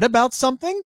upset about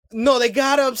something? No, they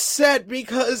got upset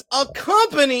because a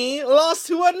company lost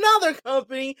to another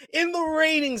company in the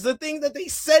ratings. The thing that they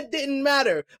said didn't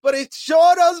matter, but it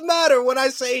sure does matter when I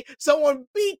say someone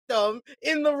beat them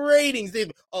in the ratings.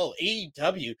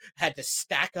 AEW had to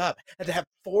stack up, had to have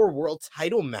 4 world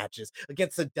title matches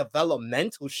against a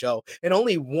developmental show and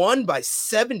only won by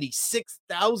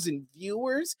 76,000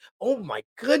 viewers. Oh my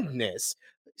goodness.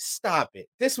 Stop it.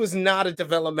 This was not a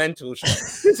developmental show.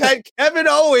 This had Kevin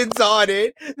Owens on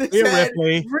it. This had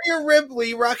Rhea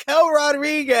Ripley, Raquel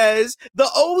Rodriguez, the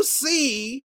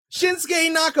OC,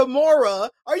 Shinsuke Nakamura.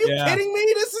 Are you kidding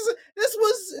me?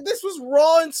 This was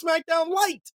Raw and SmackDown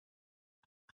light.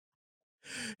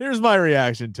 Here's my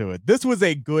reaction to it. This was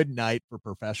a good night for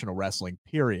professional wrestling,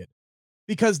 period.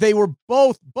 Because they were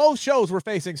both shows were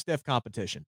facing stiff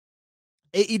competition.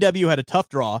 AEW had a tough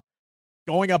draw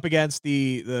going up against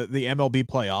the MLB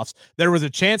playoffs. There was a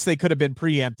chance they could have been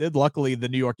preempted. Luckily, the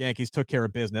New York Yankees took care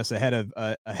of business ahead of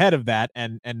that.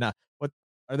 And what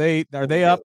are they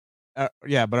up? But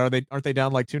aren't they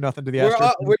down like 2-0 to the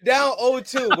Astros? We're down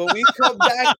 0-2, but we come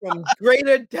back from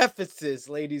greater deficits,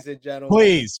 ladies and gentlemen.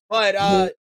 Please,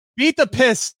 but beat the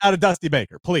piss out of Dusty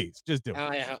Baker, please. Just do it.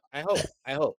 I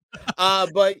hope.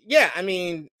 But yeah, I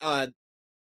mean,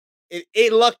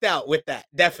 it lucked out with that,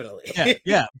 definitely.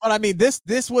 Yeah. But I mean,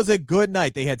 this was a good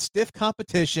night. They had stiff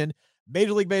competition,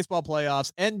 Major League Baseball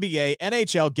playoffs, NBA,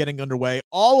 NHL getting underway,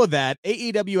 all of that.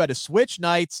 AEW had to switch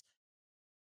nights,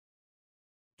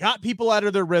 got people out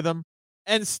of their rhythm,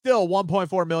 and still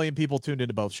 1.4 million people tuned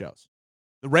into both shows.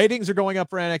 The ratings are going up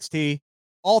for NXT.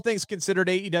 All things considered,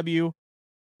 AEW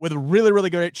with a really, really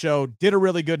great show, did a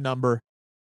really good number.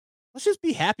 Let's just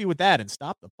be happy with that and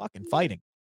stop the fucking fighting.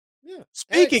 Yeah.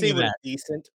 Speaking of that,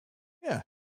 decent. Yeah,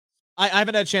 I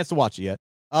haven't had a chance to watch it yet.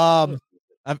 I've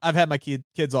had my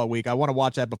kids all week. I want to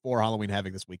watch that before Halloween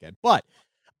Havoc this weekend. But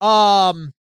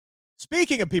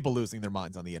speaking of people losing their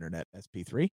minds on the internet,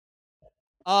 SP3,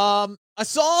 I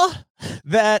saw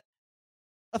that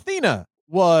Athena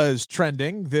was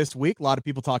trending this week. A lot of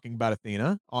people talking about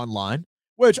Athena online,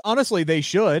 which honestly they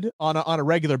should on a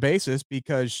regular basis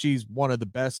because she's one of the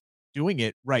best doing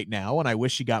it right now, and I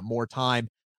wish she got more time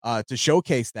to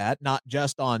showcase that, not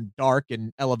just on Dark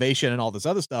and Elevation and all this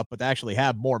other stuff, but to actually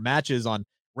have more matches on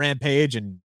Rampage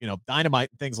and Dynamite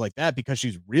and things like that, because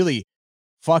she's really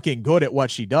fucking good at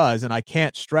what she does, and I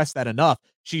can't stress that enough.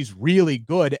 She's really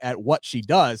good at what she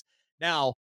does.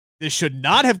 Now, This should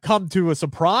not have come to a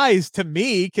surprise to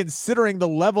me, considering the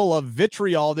level of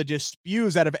vitriol that just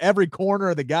spews out of every corner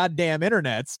of the goddamn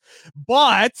internets.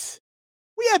 But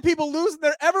we had people losing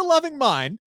their ever-loving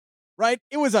mind, right?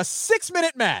 It was a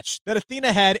 6-minute match that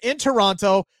Athena had in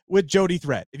Toronto with Jody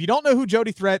Threat. If you don't know who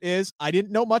Jody Threat is, I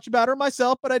didn't know much about her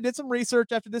myself, but I did some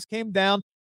research after this came down.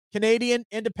 Canadian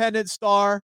independent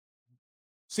star,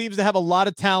 seems to have a lot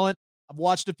of talent. I've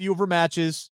watched a few of her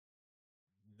matches.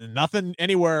 Nothing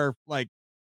anywhere like.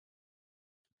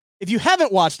 If you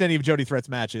haven't watched any of Jody Threat's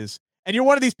matches, and you're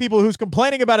one of these people who's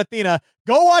complaining about Athena,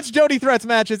 go watch Jody Threat's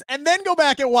matches and then go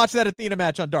back and watch that Athena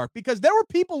match on Dark, because there were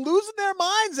people losing their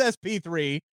minds,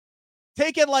 SP3,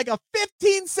 taking like a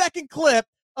 15-second clip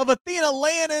of Athena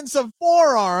laying in some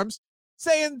forearms,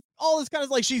 saying all this kind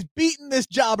of like she's beating this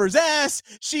jobber's ass.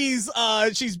 She's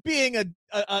being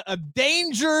a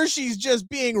danger. She's just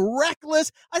being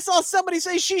reckless. I saw somebody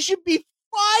say she should be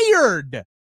fired.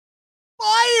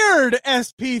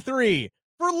 SP3,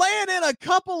 for laying in a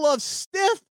couple of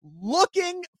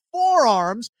stiff-looking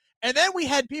forearms. And then we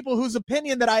had people whose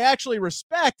opinion that I actually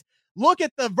respect look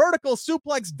at the vertical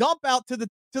suplex dump out to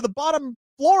the bottom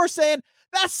floor saying,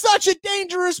 that's such a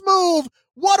dangerous move.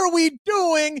 What are we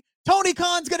doing? Tony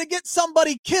Khan's going to get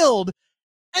somebody killed.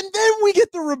 And then we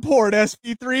get the report,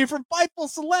 SP3, from Fightful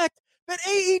Select that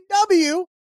AEW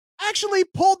actually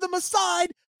pulled them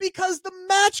aside because the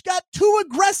match got too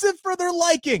aggressive for their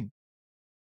liking.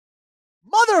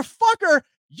 Motherfucker,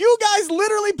 you guys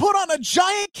literally put on a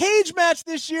giant cage match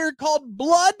this year called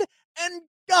Blood and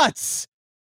Guts,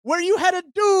 where you had a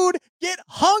dude get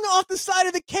hung off the side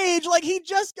of the cage like he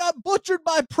just got butchered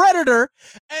by Predator,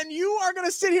 and you are going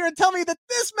to sit here and tell me that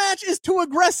this match is too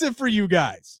aggressive for you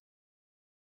guys.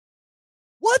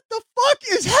 What the fuck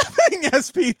is happening,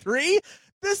 SP3?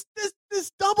 This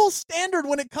double standard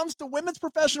when it comes to women's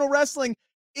professional wrestling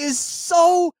is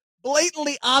so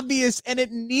blatantly obvious, and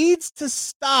it needs to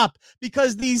stop,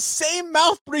 because these same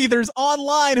mouth breathers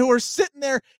online who are sitting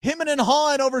there hemming and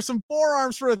hawing over some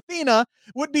forearms for Athena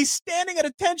would be standing at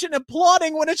attention and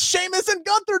applauding when it's Sheamus and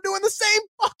Gunther doing the same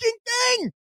fucking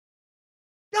thing.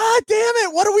 God damn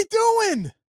it, what are we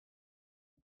doing?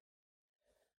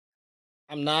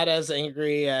 I'm not as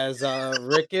angry as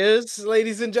Rick is,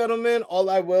 ladies and gentlemen. All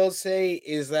I will say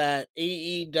is that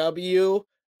AEW,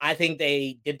 I think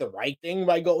they did the right thing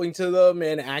by going to them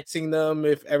and asking them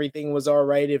if everything was all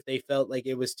right, if they felt like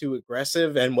it was too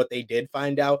aggressive. And what they did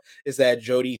find out is that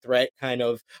Jody Threat kind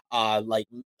of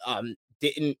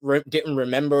didn't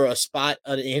remember a spot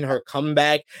in her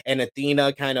comeback, and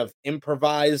Athena kind of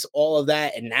improvised all of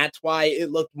that, and that's why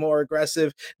it looked more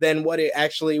aggressive than what it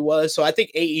actually was. So I think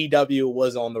AEW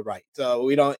was on the right. So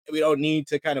we don't need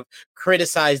to kind of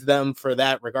criticize them for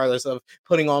that, regardless of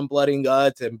putting on blood and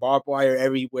guts and barbed wire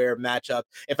everywhere matchup.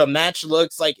 If a match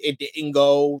looks like it didn't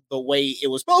go the way it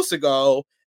was supposed to go,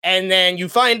 and then you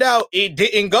find out it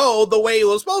didn't go the way it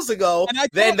was supposed to go,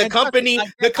 then the company,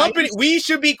 we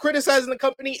should be criticizing the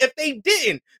company if they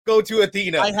didn't go to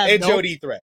Athena and Jody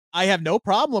Threat. I have no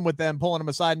problem with them pulling them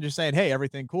aside and just saying, hey,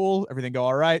 everything cool, everything go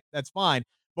all right, that's fine.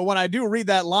 But when I do read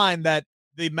that line that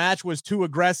the match was too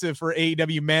aggressive for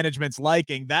AEW management's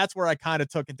liking, that's where I kind of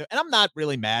took it to, and I'm not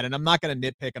really mad, and I'm not going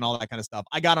to nitpick and all that kind of stuff.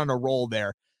 I got on a roll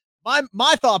there.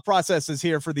 My thought process is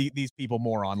here for these people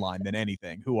more online than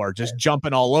anything, who are just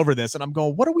jumping all over this, and I'm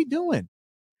going, what are we doing?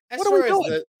 As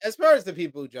far as the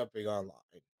people jumping online,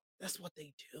 that's what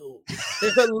they do.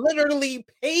 There's literally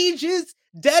pages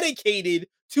dedicated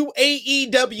to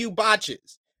AEW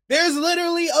botches. There's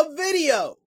literally a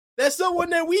video that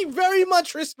someone that we very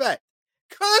much respect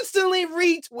constantly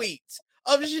retweets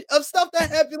of stuff that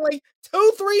happened like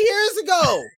 2-3 years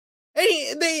ago.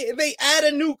 And they add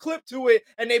a new clip to it,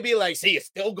 and they be like, see, it's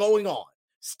still going on.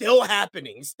 Still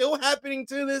happening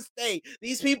to this day.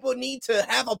 These people need to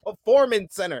have a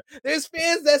performance center. There's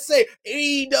fans that say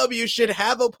AEW should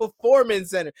have a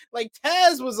performance center. Like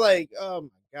Taz was like, oh my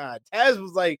God. Taz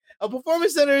was like, a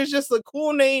performance center is just a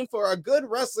cool name for a good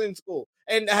wrestling school.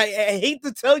 And I hate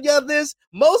to tell y'all this,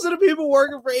 most of the people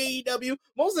working for AEW,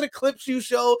 most of the clips you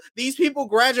show, these people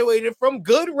graduated from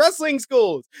good wrestling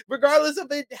schools. Regardless of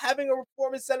it having a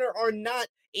performance center or not,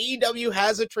 AEW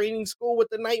has a training school with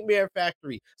the Nightmare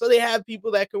Factory. So they have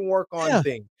people that can work on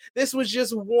things. This was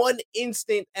just one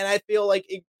instant, and I feel like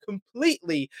it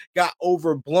completely got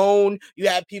overblown. You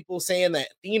had people saying that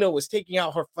Athena was taking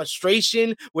out her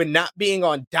frustration with not being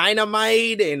on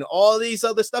Dynamite and all these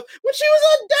other stuff when she was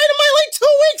on Dynamite like 2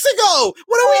 weeks ago.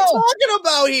 What are we talking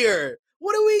about here?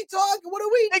 What are we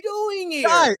doing here?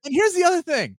 Guys, and here's the other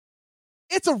thing.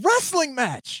 It's a wrestling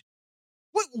match.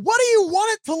 What do you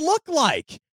want it to look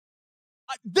like?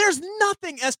 There's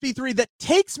nothing, SP3, that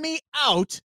takes me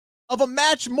out of a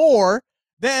match more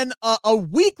than a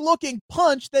weak-looking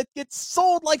punch that gets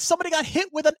sold like somebody got hit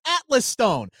with an Atlas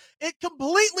stone. It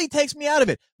completely takes me out of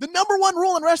it. The number one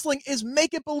rule in wrestling is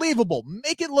make it believable.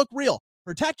 Make it look real.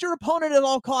 Protect your opponent at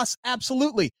all costs,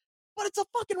 absolutely. But it's a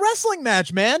fucking wrestling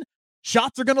match, man.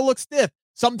 Shots are going to look stiff.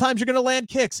 Sometimes you're going to land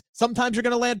kicks. Sometimes you're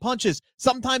going to land punches.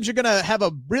 Sometimes you're going to have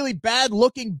a really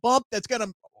bad-looking bump that's going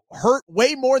to hurt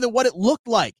way more than what it looked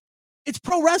like. It's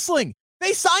pro wrestling.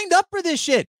 They signed up for this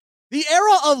shit. The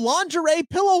era of lingerie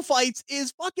pillow fights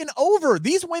is fucking over.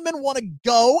 These women want to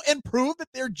go and prove that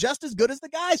they're just as good as the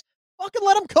guys. Fucking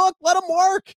let them cook. Let them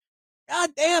work.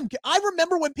 God damn. I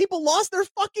remember when people lost their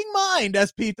fucking mind,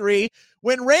 SP3,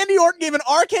 when Randy Orton gave an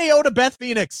RKO to Beth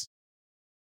Phoenix.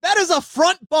 That is a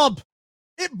front bump.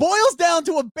 It boils down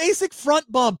to a basic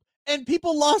front bump, and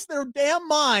people lost their damn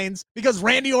minds because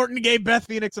Randy Orton gave Beth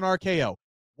Phoenix an RKO.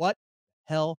 What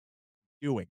the hell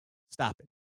doing? Stop it.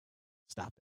 Stop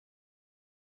it.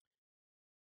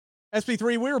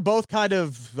 SP3, we were both kind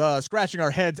of scratching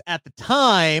our heads at the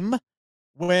time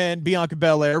when Bianca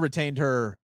Belair retained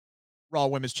her Raw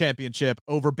Women's Championship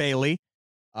over Bayley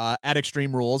at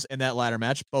Extreme Rules in that ladder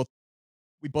match.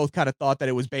 We both kind of thought that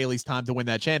it was Bayley's time to win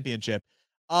that championship.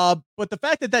 But the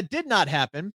fact that that did not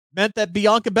happen meant that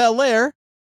Bianca Belair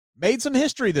made some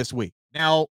history this week.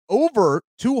 Now, over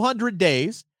 200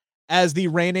 days as the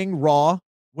reigning Raw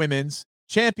Women's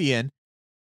Champion,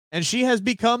 and she has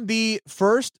become the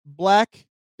first Black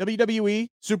WWE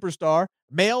superstar,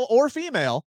 male or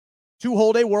female, to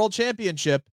hold a world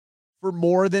championship for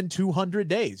more than 200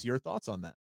 days. Your thoughts on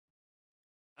that?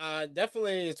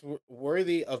 Definitely, it's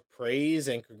worthy of praise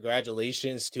and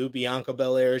congratulations to Bianca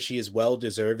Belair. She is well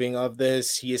deserving of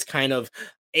this. She is kind of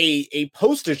a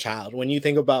poster child when you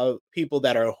think about people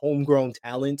that are homegrown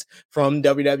talent from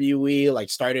WWE, like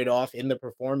started off in the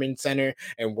Performance Center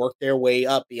and worked their way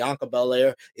up. Bianca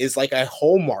Belair is like a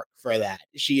hallmark for that.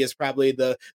 She is probably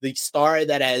the star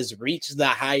that has reached the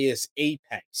highest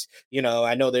apex. You know,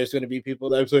 I know there's going to be people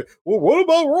that say, well, what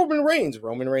about Roman Reigns?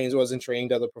 Roman Reigns wasn't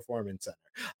trained at the Performance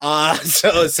Center.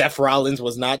 So Seth Rollins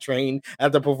was not trained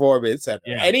at the Performance Center.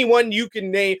 Yeah. Anyone you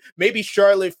can name, maybe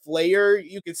Charlotte Flair,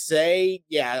 you could say,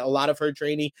 yeah, a lot of her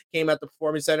training came at the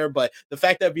Performance Center, but the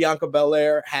fact that Bianca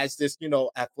Belair has this, you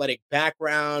know, athletic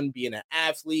background, being an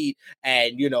athlete,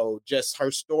 and, you know, just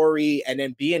her story, and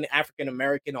then being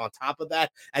African-American on top of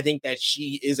that, I think that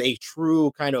she is a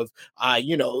true kind of,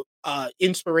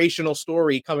 inspirational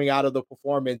story coming out of the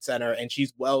Performance Center, and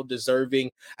she's well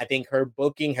deserving. I think her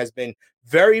booking has been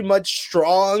very much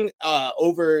strong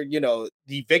over, you know,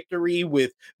 the victory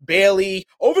with Bayley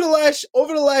over the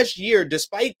last year,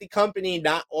 despite the company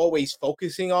not always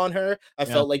focusing on her. I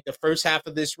felt like the first half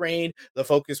of this reign, the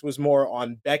focus was more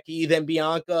on Becky than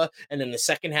Bianca, and then the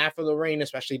second half of the reign,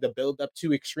 especially the build up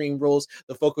to Extreme Rules,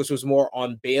 the focus was more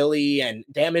on Bayley and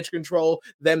Damage Control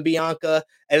than Bianca.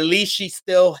 At least she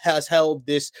still has held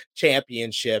this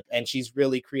championship, and she's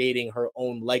really creating her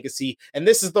own legacy. And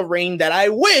this is the reign that I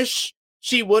wish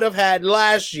she would have had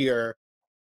last year.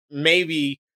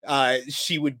 Maybe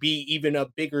she would be even a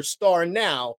bigger star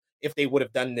now if they would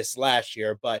have done this last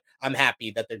year, but I'm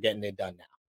happy that they're getting it done now.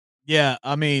 Yeah,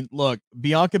 I mean, look,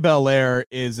 Bianca Belair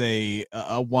is a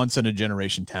once in a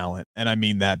generation talent, and I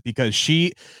mean that because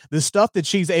the stuff that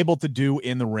she's able to do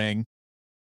in the ring,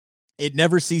 it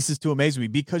never ceases to amaze me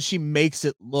because she makes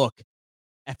it look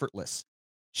effortless.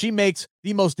 She makes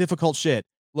the most difficult shit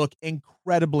look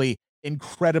incredibly,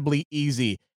 incredibly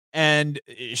easy. And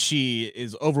she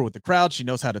is over with the crowd. She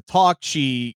knows how to talk.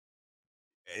 She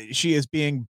is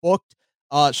being booked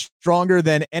stronger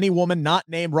than any woman not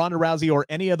named Ronda Rousey or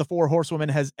any of the four horsewomen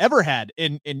has ever had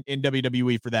in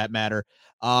WWE for that matter.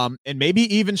 And maybe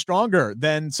even stronger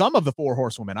than some of the four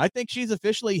horsewomen. I think she's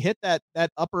officially hit that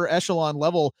upper echelon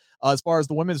level as far as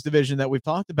the women's division that we've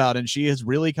talked about. And she has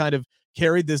really kind of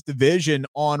carried this division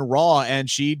on Raw, and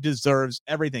she deserves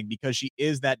everything because she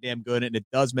is that damn good. And it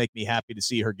does make me happy to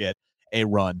see her get a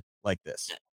run like this.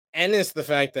 And it's the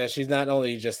fact that she's not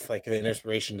only just like an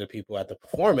inspiration to people at the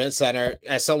Performance Center,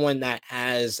 as someone that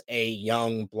has a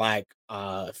young Black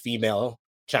female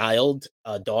child,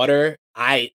 daughter,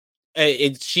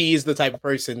 she's the type of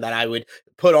person that I would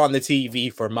put on the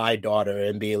TV for my daughter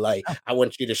and be like, I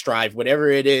want you to strive, whatever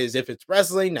it is. If it's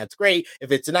wrestling, that's great.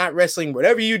 If it's not wrestling,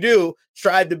 whatever you do,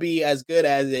 strive to be as good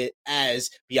as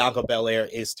Bianca Belair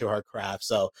is to her craft.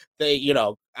 So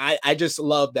I just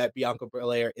love that Bianca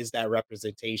Belair is that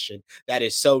representation that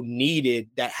is so needed,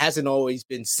 that hasn't always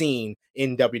been seen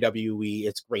in WWE.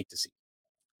 It's great to see.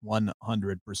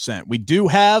 100%. We do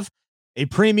have a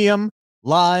premium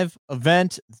live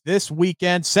event this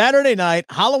weekend, Saturday night,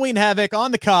 Halloween Havoc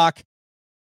on the cock.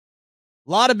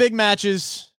 A lot of big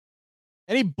matches.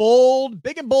 Any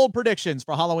big and bold predictions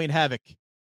for Halloween Havoc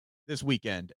this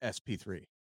weekend, SP3?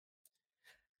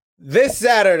 This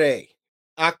Saturday,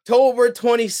 October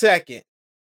 22nd,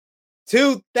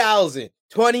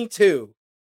 2022,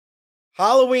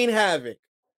 Halloween Havoc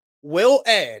will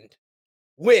end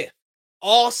with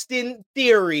Austin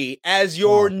Theory as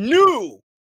your new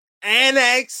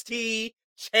NXT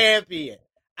champion.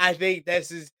 I think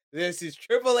this is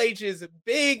Triple H's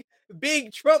big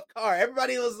trump card.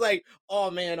 Everybody was like,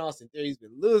 oh man, Austin Theory's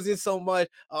been losing so much.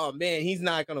 Oh man, he's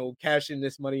not going to cash in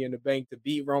this Money in the Bank to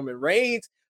beat Roman Reigns.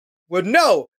 Well,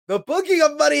 no, the booking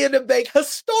of Money in the Bank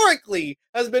historically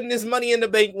has been this Money in the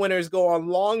Bank winners go on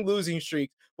long losing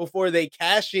streaks before they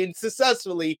cash in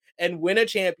successfully and win a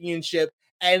championship.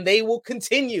 And they will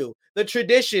continue the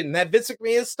tradition that Vince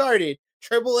McMahon started.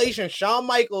 Triple H and Shawn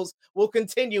Michaels will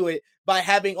continue it by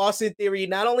having Austin Theory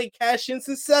not only cash in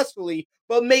successfully,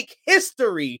 but make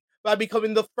history by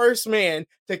becoming the first man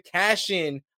to cash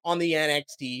in on the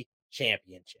NXT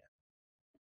championship.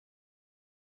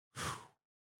 So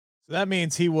that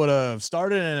means he would have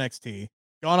started in NXT,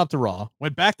 gone up to Raw,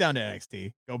 went back down to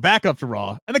NXT, go back up to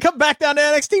Raw, and then come back down to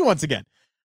NXT once again.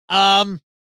 I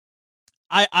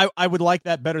would like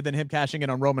that better than him cashing in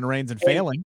on Roman Reigns and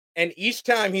failing. And each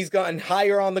time he's gotten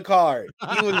higher on the card.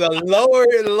 He was a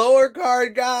lower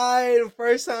card guy the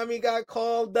first time he got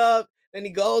called up. Then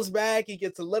he goes back. He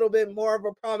gets a little bit more of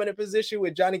a prominent position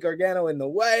with Johnny Gargano in the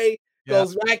way.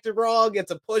 Goes back to Raw,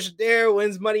 gets a push there,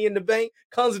 wins Money in the Bank,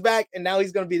 comes back, and now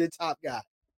he's going to be the top guy.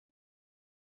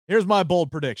 Here's my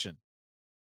bold prediction.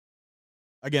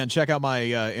 Again, check out my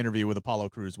interview with Apollo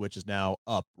Crews, which is now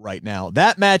up right now.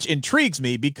 That match intrigues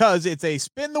me because it's a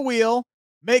spin the wheel,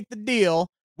 make the deal.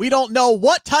 We don't know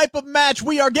what type of match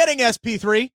we are getting,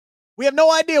 SP3. We have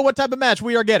no idea what type of match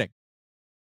we are getting.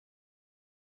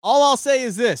 All I'll say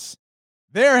is this.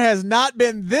 There has not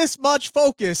been this much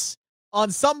focus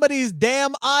on somebody's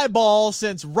damn eyeball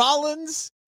since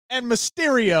Rollins and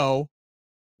Mysterio.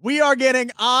 We are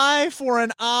getting eye for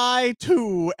an eye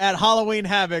 2 at Halloween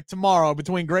Havoc tomorrow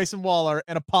between Grayson Waller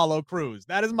and Apollo Crews.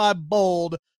 That is my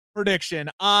bold prediction.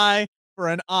 Eye for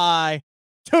an eye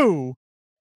 2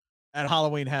 at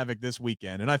Halloween Havoc this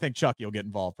weekend. And I think Chucky will get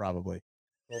involved probably.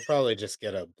 We'll probably just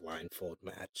get a blindfold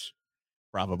match.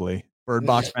 Probably. Bird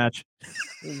box match.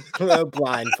 A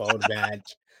blindfold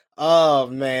match. Oh,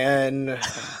 man.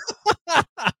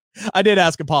 I did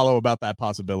ask Apollo about that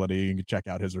possibility. You can check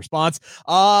out his response.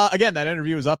 Again, that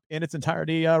interview is up in its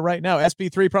entirety right now.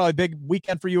 SP3, probably big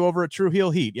weekend for you over at True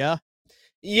Heel Heat, yeah?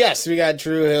 Yes, we got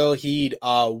True Heel Heat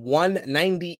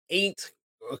 198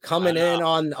 coming in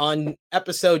on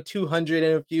episode 200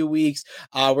 in a few weeks.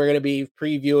 We're going to be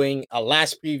previewing a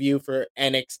last preview for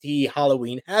NXT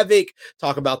Halloween Havoc,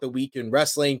 talk about the week in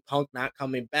wrestling, Punk not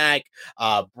coming back,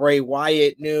 Bray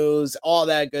Wyatt news, all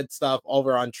that good stuff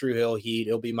over on True Heel Heat.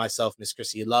 It'll be myself, Miss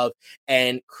Chrissy Love,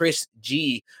 and Chris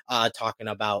G talking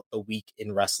about the week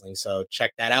in wrestling. So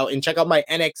check that out and check out my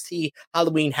NXT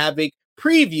Halloween Havoc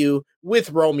preview with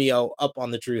Romeo up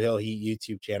on the True Heel Heat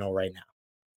YouTube channel right now.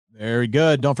 Very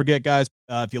good. Don't forget, guys,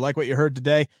 if you like what you heard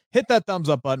today, hit that thumbs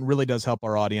up button. Really does help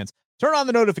our audience. Turn on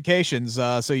the notifications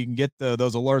so you can get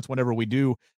those alerts whenever we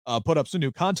do put up some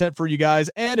new content for you guys.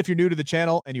 And if you're new to the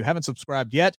channel and you haven't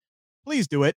subscribed yet, please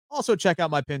do it. Also, check out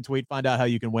my pinned tweet. Find out how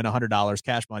you can win $100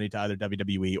 cash money to either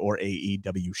WWE or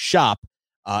AEW shop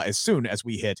as soon as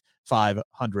we hit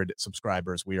 500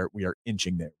 subscribers. We are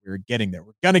inching there. We're getting there.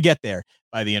 We're going to get there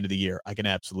by the end of the year. I can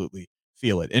absolutely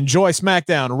feel it. Enjoy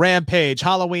SmackDown, Rampage,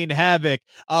 Halloween Havoc,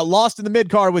 Lost in the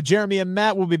Mid-Card with Jeremy and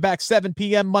Matt. We'll be back 7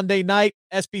 p.m. Monday night.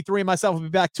 SP3 and myself will be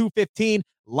back 2:15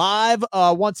 live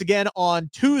once again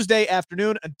on Tuesday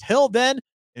afternoon. Until then,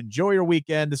 enjoy your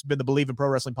weekend. This has been the Bleav in Pro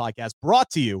Wrestling podcast brought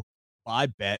to you by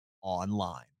Bet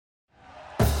Online.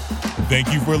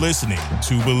 Thank you for listening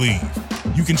to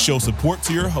Bleav. You can show support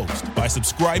to your host by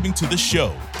subscribing to the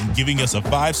show and giving us a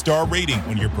 5-star rating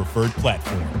on your preferred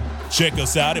platform. Check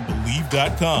us out at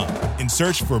Bleav.com and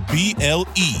search for BLEAV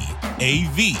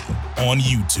on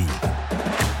YouTube.